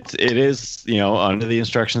 It is, under the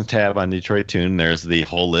instructions tab on Detroit Tune, there's the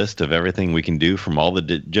whole list of everything we can do from all the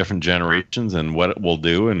different generations and what it will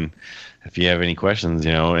do. And if you have any questions,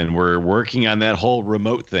 and we're working on that whole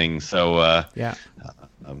remote thing. So,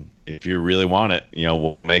 if you really want it,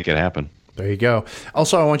 we'll make it happen. There you go.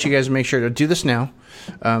 Also, I want you guys to make sure to do this now.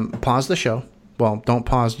 Pause the show. Well, don't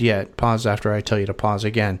pause yet. Pause after I tell you to pause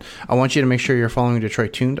again. I want you to make sure you're following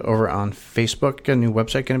Detroit Tuned over on Facebook. A new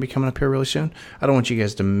website going to be coming up here really soon. I don't want you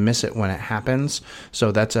guys to miss it when it happens.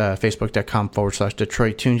 So that's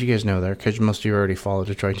facebook.com/Detroit Tuned. You guys know there because most of you already follow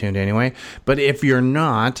Detroit Tuned anyway. But if you're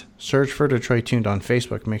not, search for Detroit Tuned on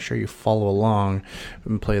Facebook. Make sure you follow along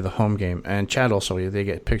and play the home game. And Chad also, they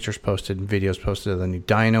get pictures posted and videos posted of the new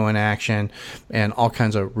dyno in action and all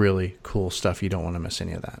kinds of really cool stuff. You don't want to miss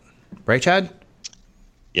any of that. Right, Chad?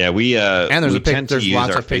 Yeah, we and there's there's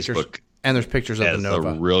lots of pictures, and there's pictures of the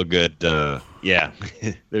Nova. A real good, there's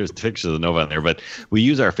pictures of the Nova on there. But we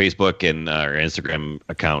use our Facebook and our Instagram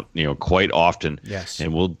account, quite often. Yes,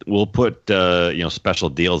 and we'll put special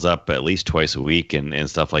deals up at least twice a week and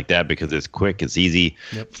stuff like that because it's quick, it's easy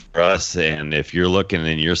for us. And if you're looking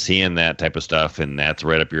and you're seeing that type of stuff and that's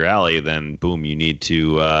right up your alley, then boom, you need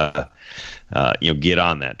to. Get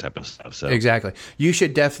on that type of stuff. So exactly, you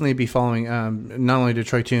should definitely be following not only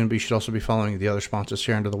Detroit Tune, but you should also be following the other sponsors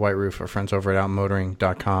here under the white roof. Our friends over at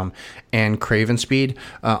outmotoring.com and Craven Speed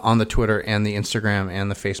on the Twitter and the Instagram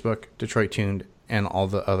and the Facebook. Detroit Tuned and all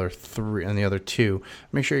the other 3 and the other 2.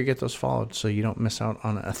 Make sure you get those followed so you don't miss out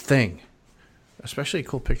on a thing. Especially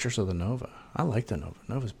cool pictures of the Nova. I like the Nova.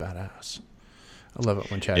 Nova's badass. I love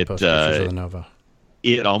it when Chad posts pictures of the Nova.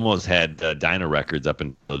 It almost had dyno records up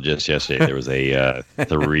until just yesterday. There was a 5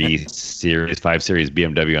 series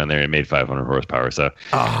BMW on there and it made 500 horsepower. So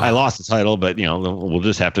I lost the title, but we'll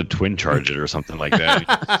just have to twin charge it or something like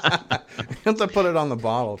that. You have to put it on the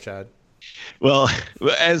bottle, Chad. Well,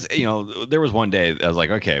 as there was one day I was like,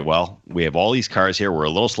 okay, well, we have all these cars here. We're a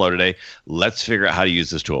little slow today. Let's figure out how to use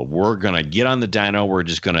this tool. We're gonna get on the dyno. We're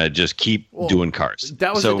just gonna keep doing cars.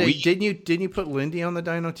 That was the day. Didn't you put Lindy on the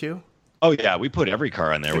dyno too? Oh yeah, we put every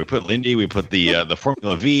car on there. We put Lindy, we put the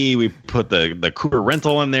Formula V, we put the Cooper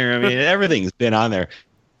rental on there. I mean, everything's been on there.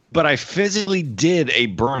 But I physically did a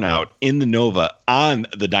burnout in the Nova on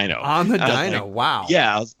the dyno. On the dyno, wow.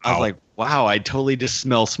 Yeah, I was like, wow, I totally just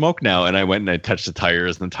smell smoke now. And I went and I touched the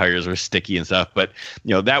tires, and the tires were sticky and stuff. But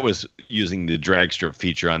that was using the drag strip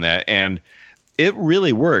feature on that, and it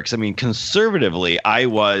really works. I mean, conservatively, I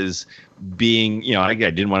was being, I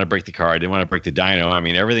didn't want to break the car. I didn't want to break the dyno. I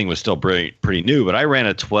mean, everything was still pretty new, but I ran a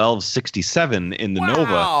 1267 in the Nova.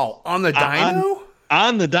 Wow, on the dyno?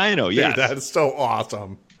 On the dyno, yes. Dude, that's so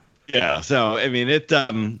awesome. Yeah, so I mean, it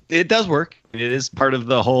does work. It is part of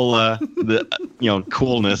the whole the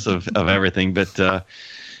coolness of everything. But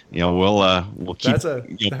we'll keep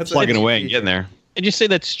plugging away and getting there. And just say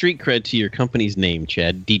that street cred to your company's name,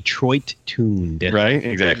 Chad. Detroit Tuned. Right,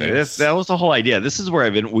 exactly. Yes. That was the whole idea. This is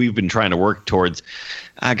where we've been trying to work towards,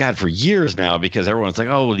 God, for years now, because everyone's like,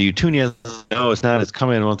 oh, well, do you tune yet? No, it's not. It's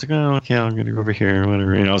coming. Well, it's like, oh, okay, I'm going to go over here,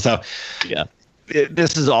 whatever, So, yeah,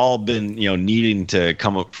 this has all been, needing to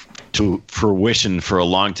come up to fruition for a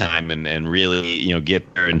long time and really,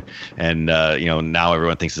 get there. And now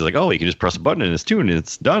everyone thinks it's like, oh, you can just press a button and it's tuned and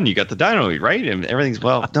it's done. You got the dyno, right? And everything's,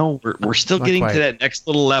 no, we're still getting to that next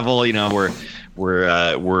little level.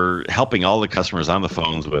 We're helping all the customers on the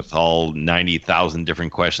phones with all 90,000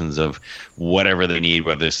 different questions of whatever they need,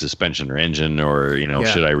 whether it's suspension or engine or,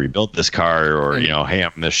 should I rebuild this car or, hey,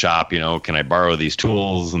 I'm in the shop, can I borrow these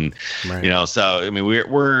tools? And, so, I mean,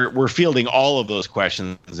 we're fielding all of those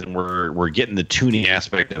questions and we're getting the tuning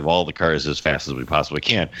aspect of all the cars as fast as we possibly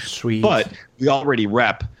can. Sweet. But we already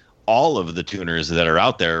rep all of the tuners that are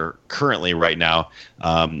out there currently right now,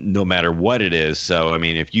 no matter what it is. So, I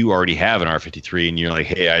mean, if you already have an R53 and you're like,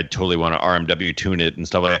 hey, I totally want to RMW tune it and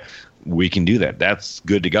stuff like that, we can do that. That's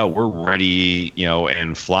good to go. We're ready,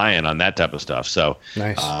 and flying on that type of stuff. So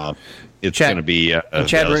nice. It's going to be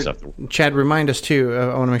Chad, remind us too.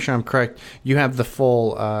 I want to make sure I'm correct. You have the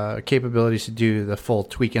full capabilities to do the full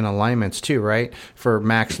tweak and alignments too, right? For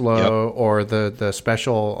max low or the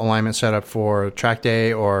special alignment setup for track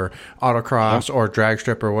day or autocross or drag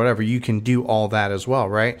strip or whatever. You can do all that as well,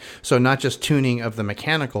 right? So not just tuning of the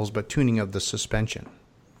mechanicals, but tuning of the suspension.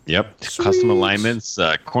 Yep. Sweet. Custom alignments,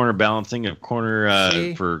 corner balancing of corner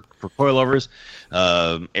for coilovers,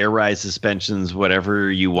 air ride suspensions,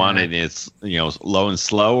 whatever you want. And it's, low and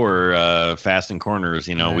slow or fast in corners.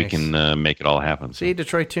 Nice. We can make it all happen. See,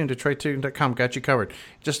 Detroit Tune, DetroitTune.com got you covered.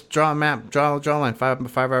 Just draw a map, draw a line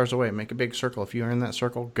 5 hours away. Make a big circle. If you're in that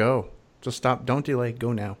circle, go. Just stop. Don't delay.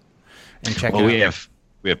 Go now. And check it out.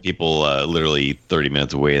 We have people literally 30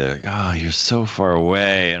 minutes away. They're like, "Oh, you're so far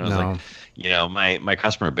away." And I was like, my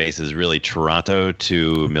customer base is really Toronto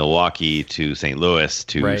to Milwaukee to St. Louis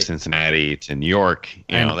to Cincinnati to New York.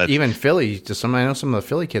 That's, even Philly. I know some of the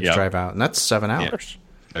Philly kids drive out, and that's 7 hours.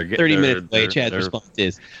 Yeah. 30 minutes away. Chad's response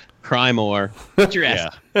is, "Cry more." What's your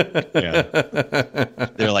ass? Yeah.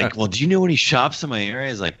 They're like, "Well, do you know any shops in my area?"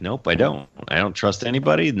 I was like, "Nope, I don't. I don't trust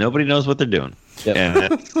anybody. Nobody knows what they're doing." Yep.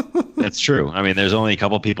 And that's true. I mean, there's only a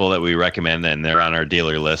couple people that we recommend, and they're on our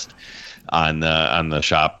dealer list on the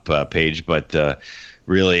shop page. But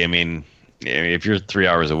really, I mean, if you're 3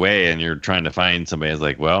 hours away and you're trying to find somebody, it's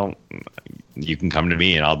like, well, you can come to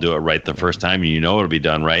me and I'll do it right the first time. It'll be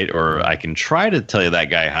done right, or I can try to tell you that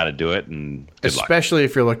guy how to do it. And especially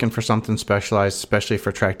if you're looking for something specialized, especially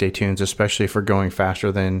for track day tunes, especially for going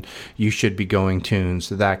faster than you should be going tunes,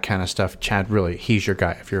 that kind of stuff. Chad, really, he's your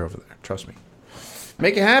guy if you're over there. Trust me.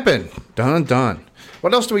 Make it happen. Done.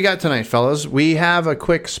 What else do we got tonight, fellas? We have a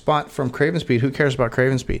quick spot from Craven Speed. Who cares about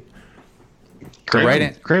Craven Speed?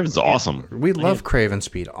 Craven's awesome. We love Craven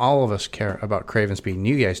Speed. All of us care about Craven Speed, and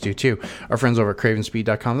you guys do too. Our friends over at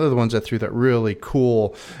cravenspeed.com, they're the ones that threw that really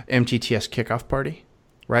cool MTTS kickoff party,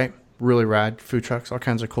 right? Really rad. Food trucks, all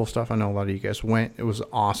kinds of cool stuff. I know a lot of you guys went. It was an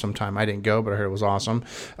awesome time. I didn't go, but I heard it was awesome.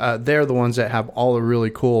 They're the ones that have all the really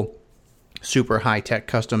cool, super high-tech,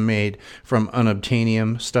 custom-made from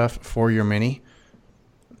unobtainium stuff for your Mini.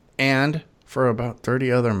 And for about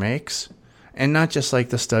 30 other makes. And not just like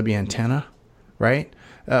the stubby antenna, right?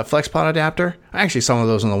 FlexPod adapter. I actually saw one of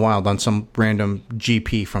those in the wild on some random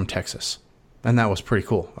GP from Texas. And that was pretty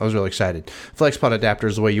cool. I was really excited. FlexPod adapter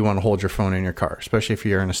is the way you want to hold your phone in your car, especially if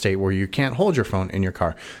you're in a state where you can't hold your phone in your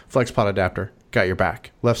car. FlexPod adapter, got your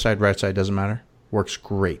back. Left side, right side, doesn't matter. Works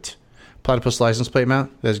great. Platypus license plate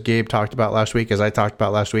mount, as Gabe talked about last week, as I talked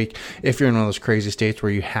about last week. If you're in one of those crazy states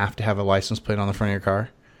where you have to have a license plate on the front of your car,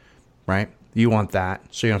 right? You want that,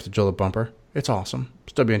 so you don't have to drill the bumper. It's awesome.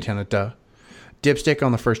 Stubby antenna, duh. Dipstick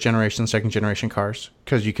on the first generation, second generation cars,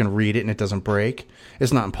 because you can read it and it doesn't break.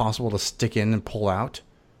 It's not impossible to stick in and pull out,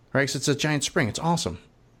 right? Because it's a giant spring. It's awesome.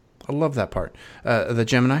 I love that part. The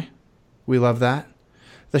Gemini, we love that.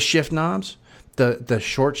 The shift knobs, the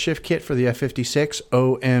short shift kit for the F56,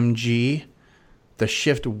 OMG. The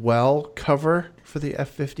shift well cover for the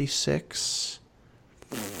F56,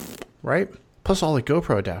 right? Plus all the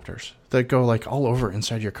GoPro adapters that go like all over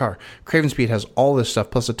inside your car. Craven Speed has all this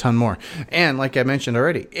stuff plus a ton more. And like I mentioned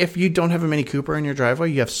already, if you don't have a Mini Cooper in your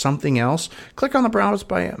driveway, you have something else, click on the Browse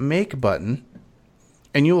by Make button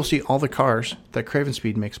and you will see all the cars that Craven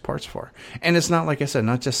Speed makes parts for. And it's not, like I said,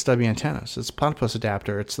 not just stubby antennas. It's Platypus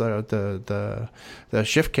adapter. It's the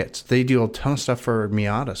shift kits. They do a ton of stuff for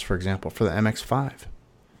Miatas, for example, for the MX-5. A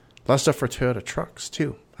lot of stuff for Toyota trucks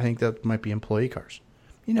too. I think that might be employee cars.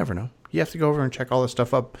 You never know. You have to go over and check all this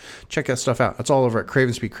stuff up. Check that stuff out. It's all over at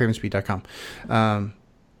Cravenspeed, cravenspeed.com.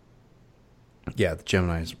 Yeah, the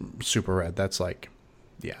Gemini is super rad. That's like,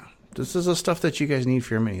 yeah. This is the stuff that you guys need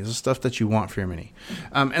for your Mini. This is the stuff that you want for your Mini.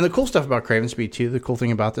 And the cool stuff about Craven Speed, too, the cool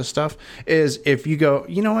thing about this stuff is if you go,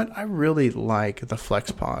 you know what, I really like the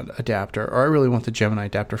FlexPod adapter, or I really want the Gemini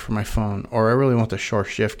adapter for my phone, or I really want the short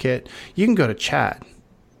shift kit, you can go to Chad.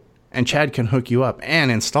 And Chad can hook you up and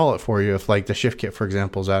install it for you if, like, the shift kit, for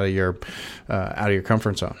example, is out of your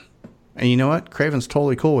comfort zone. And you know what? Craven's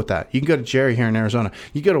totally cool with that. You can go to Jerry here in Arizona.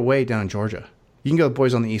 You go to Wade down in Georgia. You can go to the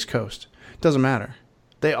boys on the East Coast. Doesn't matter.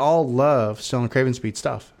 They all love selling Craven Speed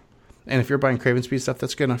stuff. And if you're buying Craven Speed stuff,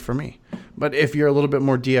 that's good enough for me. But if you're a little bit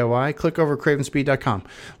more DIY, click over cravenspeed.com.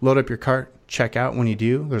 Load up your cart. Check out when you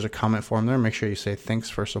do. There's a comment form there. Make sure you say thanks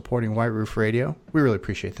for supporting White Roof Radio. We really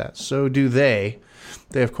appreciate that. So do they.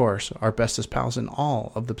 They, of course, are bestest pals in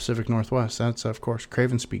all of the Pacific Northwest. That's, of course,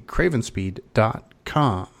 Craven Speed.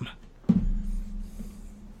 Cravenspeed.com.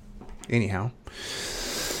 Anyhow,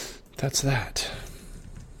 that's that.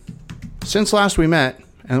 Since last we met,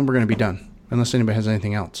 and we're going to be done, unless anybody has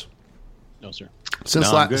anything else. No, sir.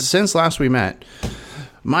 Since last we met,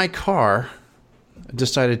 my car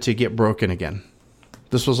decided to get broken again.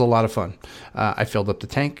 This was a lot of fun. I filled up the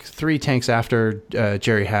tank 3 tanks after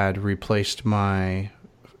Jerry had replaced my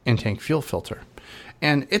in-tank fuel filter.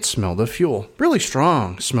 and it smelled of fuel, really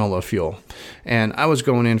strong smell of fuel. And I was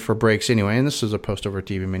going in for brakes anyway, and this is a post over at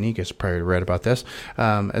DB Mini. You guys have probably read about this.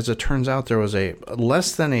 As it turns out, there was a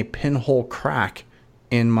less than a pinhole crack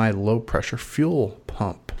in my low-pressure fuel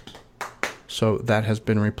pump. So that has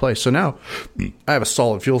been replaced. So now I have a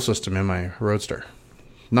solid fuel system in my Roadster.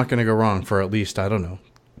 Not going to go wrong for at least, I don't know,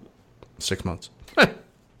 6 months.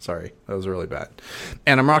 Sorry, that was really bad.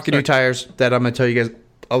 And I'm rocking new tires that I'm going to tell you guys.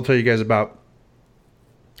 I'll tell you guys about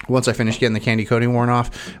once I finish getting the candy coating worn off.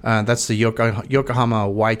 That's the Yokohama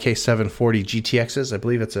YK740 GTXs. I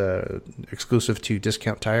believe it's a exclusive to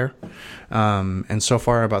Discount Tire. And so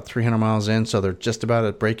far, about 300 miles in, so they're just about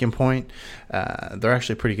at breaking point. They're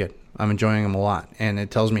actually pretty good. I'm enjoying them a lot. And it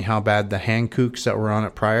tells me how bad the Hankooks that were on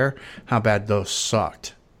it prior, how bad those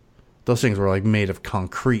sucked. Those things were like made of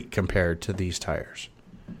concrete compared to these tires.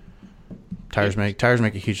 Tires make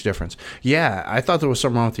a huge difference. Yeah, I thought there was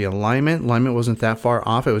something wrong with the alignment. Alignment wasn't that far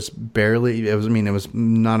off. It was barely. It was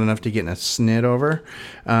not enough to get in a snid over.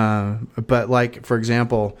 But like for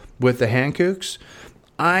example, with the Hankooks,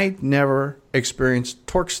 I never experienced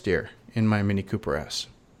torque steer in my Mini Cooper S.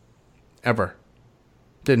 Ever.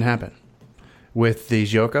 Didn't happen. With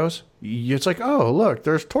these Yokos, it's like, oh look,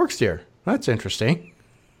 there's torque steer. That's interesting.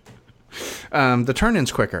 The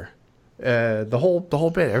turn-in's quicker. The whole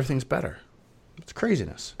bit, everything's better. It's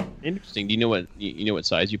craziness. Interesting. Do you know what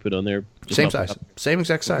size you put on there? Same size. Same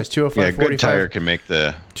exact size. 205 yeah, 45. good tire can make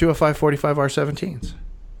the 205 45 R17s.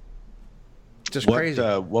 Just crazy.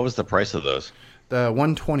 What was the price of those? The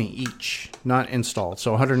 120 each, not installed.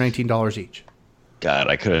 So $119 each. God,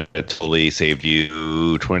 I could have totally saved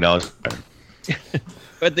you $20.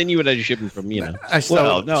 But then you would have to ship them from, I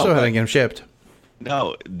still hadn't get them shipped.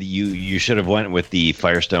 No, you should have went with the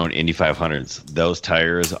Firestone Indy 500s. Those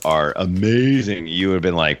tires are amazing. You would have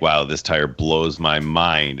been like, wow, this tire blows my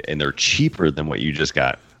mind, and they're cheaper than what you just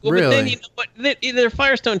got. Well, really? But then, you know what? They're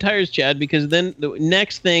Firestone tires, Chad, because then the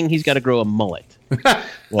next thing, he's got to grow a mullet.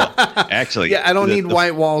 Well, actually... Yeah, I don't need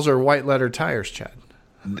white walls or white letter tires, Chad.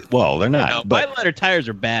 Well, they're not. No, but white letter tires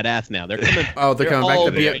are badass now. They're coming. They're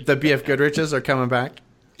coming back. The BF Goodriches are coming back.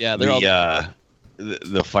 Yeah, they're all...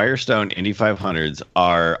 The Firestone Indy 500s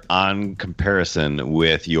are on comparison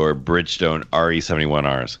with your Bridgestone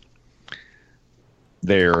RE71Rs.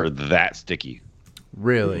 They're that sticky.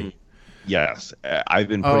 Really? Mm-hmm. Yes. I've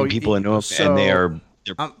been putting people into them, and they're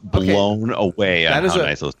blown away on how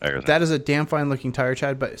nice those tires are. That is a damn fine looking tire,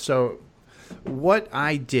 Chad. But so what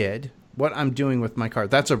I'm doing with my car,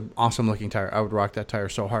 that's an awesome looking tire. I would rock that tire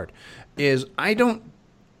so hard, is I don't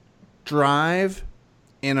drive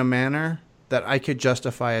in a manner that I could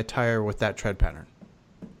justify a tire with that tread pattern.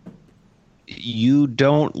 You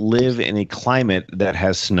don't live in a climate that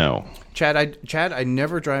has snow. Chad, I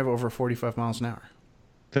never drive over 45 miles an hour.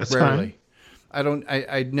 That's rarely. Fine.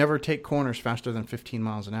 I never take corners faster than 15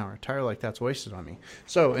 miles an hour. A tire like that's wasted on me.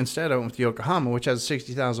 So instead I went with the Yokohama, which has a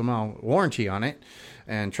 60,000 mile warranty on it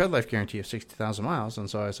and tread life guarantee of 60,000 miles. And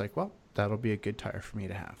so I was like, well, that'll be a good tire for me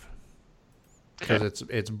to have. Because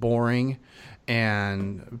it's boring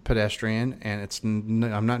and pedestrian, and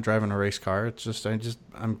I'm not driving a race car. It's just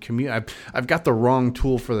I'm commuting. I've got the wrong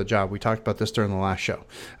tool for the job. We talked about this during the last show.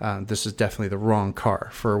 This is definitely the wrong car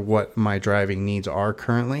for what my driving needs are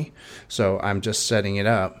currently. So I'm just setting it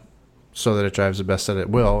up so that it drives the best that it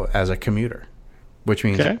will as a commuter, which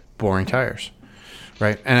means boring tires,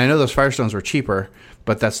 right? And I know those Firestones were cheaper,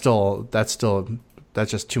 but that's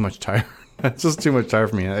just too much tire. That's just too much tire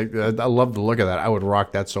for me. I love the look of that. I would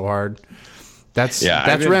rock that so hard. That's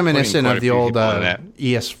reminiscent of the old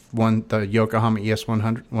ES1, the Yokohama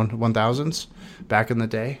ES1000s back in the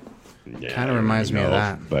day. Yeah, kind of reminds me of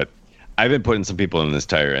that. But I've been putting some people in this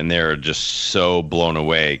tire, and they're just so blown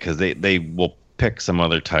away because they will pick some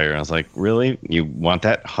other tire. And I was like, really? You want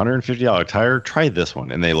that $150 tire? Try this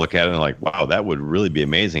one. And they look at it and they're like, wow, that would really be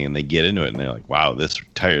amazing. And they get into it, and they're like, wow, this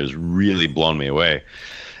tire has really blown me away.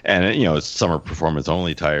 And, it's summer performance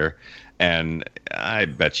only tire. And I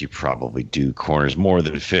bet you probably do corners more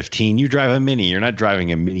than 15. You drive a Mini. You're not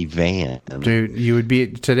driving a minivan. Dude, you would be...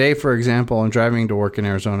 Today, for example, I'm driving to work in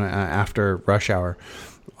Arizona after rush hour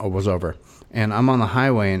was over. And I'm on the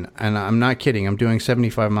highway, and I'm not kidding. I'm doing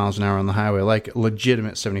 75 miles an hour on the highway, like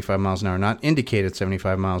legitimate 75 miles an hour, not indicated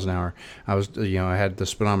 75 miles an hour. I was, I had the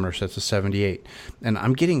speedometer set to 78. And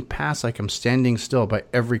I'm getting past, like I'm standing still by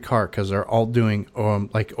every car because they're all doing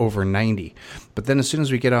like over 90. But then as soon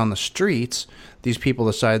as we get out on the streets, these people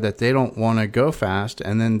decide that they don't want to go fast,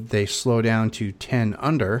 and then they slow down to 10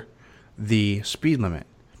 under the speed limit.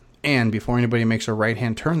 And before anybody makes a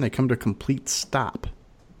right-hand turn, they come to a complete stop.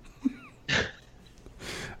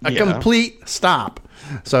 A complete stop.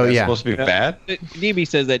 So That's yeah, supposed to be bad. DB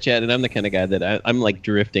says that, Chad, and I'm the kind of guy that I'm like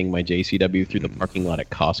drifting my JCW through the parking lot at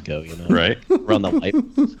Costco, you know, right around the light.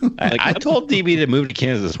 I told DB to move to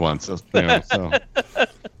Kansas once. So.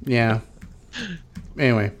 Yeah.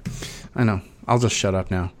 Anyway, I know. I'll just shut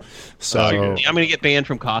up now. So I'm going to get banned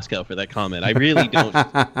from Costco for that comment. I really don't.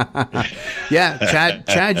 Yeah,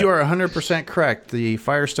 Chad, you are 100% correct. The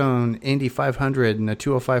Firestone Indy 500 and the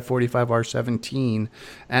 205/45 R17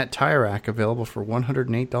 at Tire Rack available for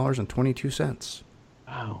 $108.22.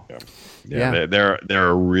 Wow. Yeah, they're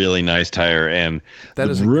a really nice tire, and that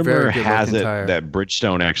the is a rumor very has it tire. that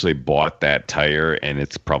Bridgestone actually bought that tire, and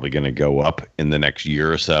it's probably going to go up in the next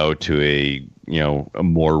year or so to a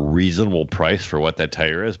more reasonable price for what that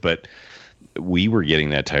tire is. But we were getting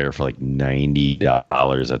that tire for like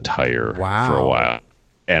 $90 a tire for a while,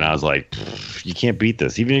 and I was like, you can't beat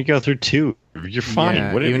this. Even if you go through 2, you're fine.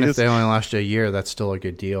 Yeah, even if they only last you a year, that's still a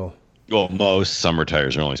good deal. Well, most summer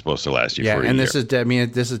tires are only supposed to last you for a year. And this is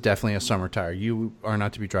definitely a summer tire. You are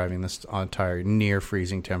not to be driving this on tire near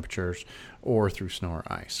freezing temperatures or through snow or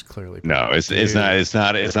ice. Clearly, no,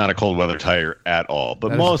 it's not a cold weather tire at all.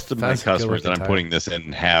 But most of my customers that I'm putting this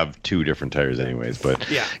in have 2 different tires, anyways. But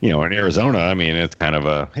in Arizona, I mean, it's kind of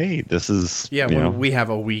a this is when we have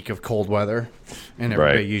a week of cold weather, and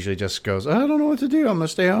everybody usually just goes, I don't know what to do. I'm gonna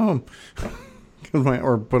stay home.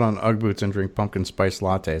 Or put on Ugg boots and drink pumpkin spice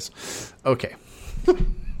lattes. Okay.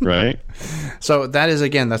 Right. So that's the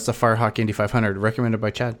Firehawk Indy 500, recommended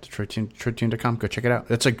by Chad, TroyTune.com. Go check it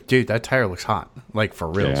out. It's like, dude, that tire looks hot. Like, for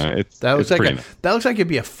real. Yeah, that looks like it'd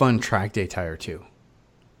be a fun track day tire too.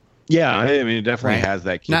 Yeah, I mean, it definitely has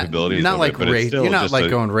that capability. Not like race. You're not like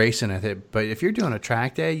going racing at it, but if you're doing a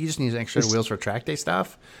track day, you just need extra wheels for track day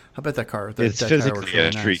stuff. How about that car? It's physically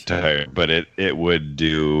a street tire, but it would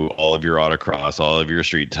do all of your autocross, all of your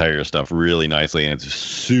street tire stuff really nicely, and it's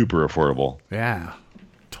super affordable. Yeah,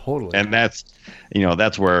 totally. And that's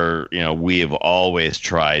where we have always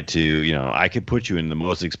tried to. I could put you in the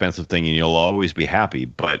most expensive thing, and you'll always be happy,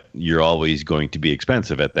 but you're always going to be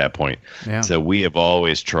expensive at that point. Yeah. So we have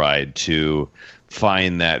always tried to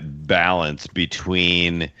find that balance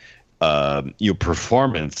between your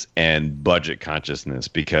performance and budget consciousness,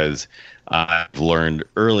 because I've learned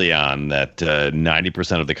early on that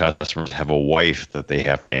 90% of the customers have a wife that they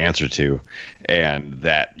have to answer to, and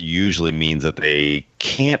that usually means that they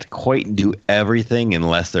can't quite do everything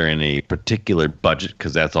unless they're in a particular budget,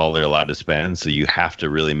 because that's all they're allowed to spend. So you have to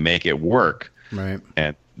really make it work. Right.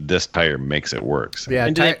 And this tire makes it work. So. Yeah,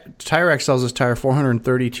 Tire Rack sells this tire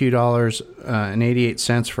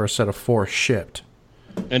 $432.88 for a set of 4 shipped.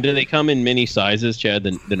 And do they come in many sizes, Chad?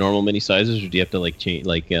 The normal mini sizes, or do you have to like change?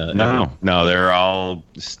 No, they're all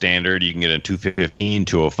standard. You can get a 215,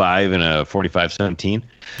 205, and a 45/17.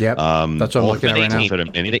 Yep, that's what I'm looking at right now.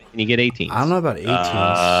 Can you get 18? I don't know about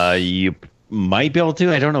 18s. You might be able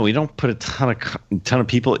to. I don't know. We don't put a ton of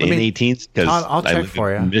people in 18s because I'll check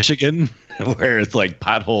for you. Michigan, where it's like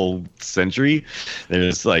pothole century.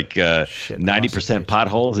 There's like 90%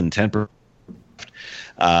 potholes and 10%.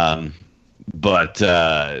 But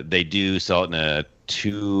they do sell it in a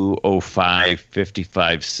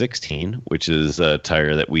 205/55/16, which is a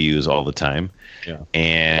tire that we use all the time. Yeah.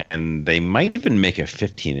 And they might even make a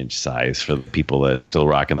 15-inch size for the people that still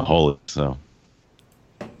rocking the Holies. So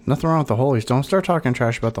nothing wrong with the Holies. Don't start talking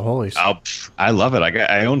trash about the Holies. I love it.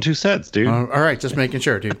 I own 2 sets, dude. All right, just making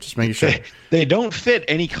sure, dude. Just making sure. They don't fit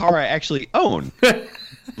any car I actually own.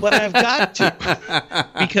 But I've got to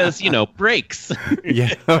because brakes.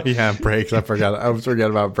 Yeah, brakes. I was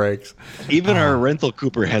forgetting about brakes. Even our rental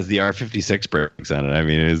Cooper has the R56 brakes on it. I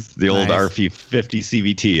mean, it's the old R50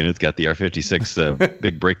 CVT, and it's got the R56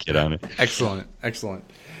 big brake kit on it. Excellent.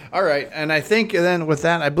 All right, and I think then with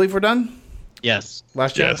that, I believe we're done. Yes.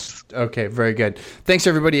 Last chance? Yes. Okay, very good. Thanks,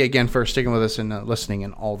 everybody, again, for sticking with us and listening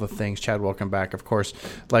and all the things. Chad, welcome back. Of course,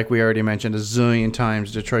 like we already mentioned a zillion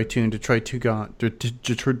times, Detroit Tune,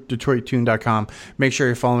 DetroitTune.com. Make sure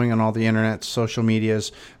you're following on all the internet, social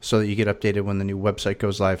medias, so that you get updated when the new website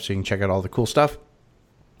goes live, so you can check out all the cool stuff.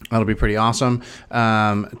 That'll be pretty awesome.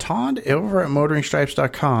 Todd, over at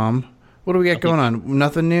motoringstripes.com, what do we got going on?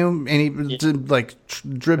 Nothing new? Any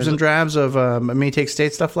dribs and drabs of may take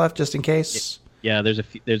state stuff left just in case? Yeah, there's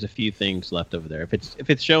a few things left over there. If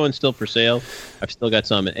it's showing still for sale, I've still got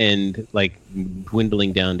some, and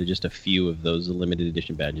dwindling down to just a few of those limited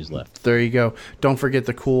edition badges left. There you go. Don't forget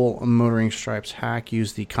the cool Motoring Stripes hack.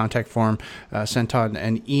 Use the contact form, send Todd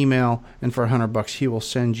an email, and for $100 he will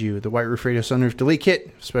send you the White Roof Radio Sunroof Delete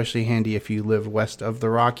Kit. Especially handy if you live west of the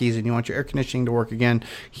Rockies and you want your air conditioning to work again.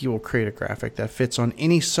 He will create a graphic that fits on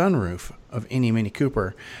any sunroof of any Mini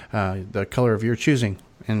Cooper, the color of your choosing.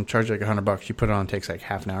 and charge like $100. You put it on, it takes like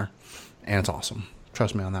half an hour, and it's awesome.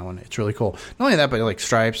 Trust me on that one. It's really cool. Not only that, but like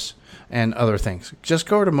stripes and other things. Just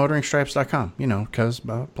go to motoringstripes.com, because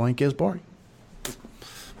blank is boring.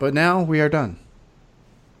 But now we are done.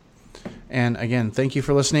 And again, thank you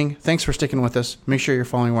for listening. Thanks for sticking with us. Make sure you're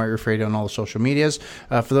following White Roof Radio on all the social medias.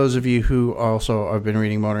 For those of you who also have been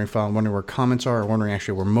reading Motoring File and wondering where comments are, or wondering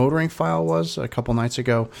actually where Motoring File was a couple nights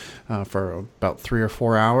ago for about 3 or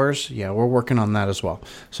 4 hours, yeah, we're working on that as well.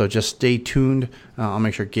 So just stay tuned. I'll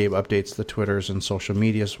make sure Gabe updates the Twitters and social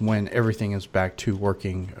medias when everything is back to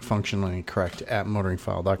working functionally correct at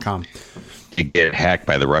motoringfile.com. Did you get hacked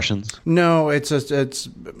by the Russians? No,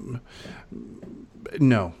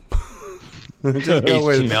 no. Just go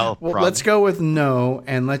with, let's go with no,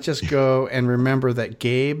 and let's just go and remember that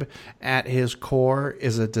Gabe, at his core,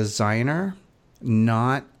 is a designer,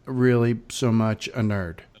 not really so much a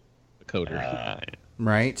nerd. A coder.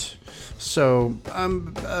 Right? So,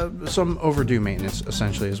 some overdue maintenance,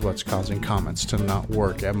 essentially, is what's causing comments to not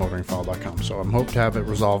work at motoringfile.com. So, I'm hoping to have it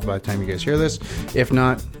resolved by the time you guys hear this. If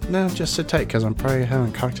not, no, just sit tight, because I'm probably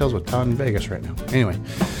having cocktails with Todd in Vegas right now. Anyway,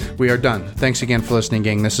 we are done. Thanks again for listening,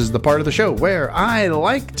 gang. This is the part of the show where I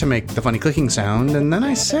like to make the funny clicking sound, and then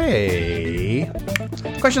I say...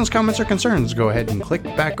 Questions, comments, or concerns, go ahead and click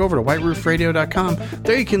back over to whiteroofradio.com.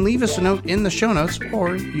 There you can leave us a note in the show notes,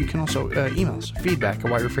 or you can also email us,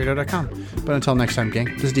 feedback@whiteroofradio.com. But until next time, gang,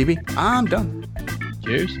 this is DB. I'm done.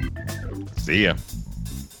 Cheers. See ya.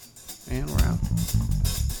 And we're out.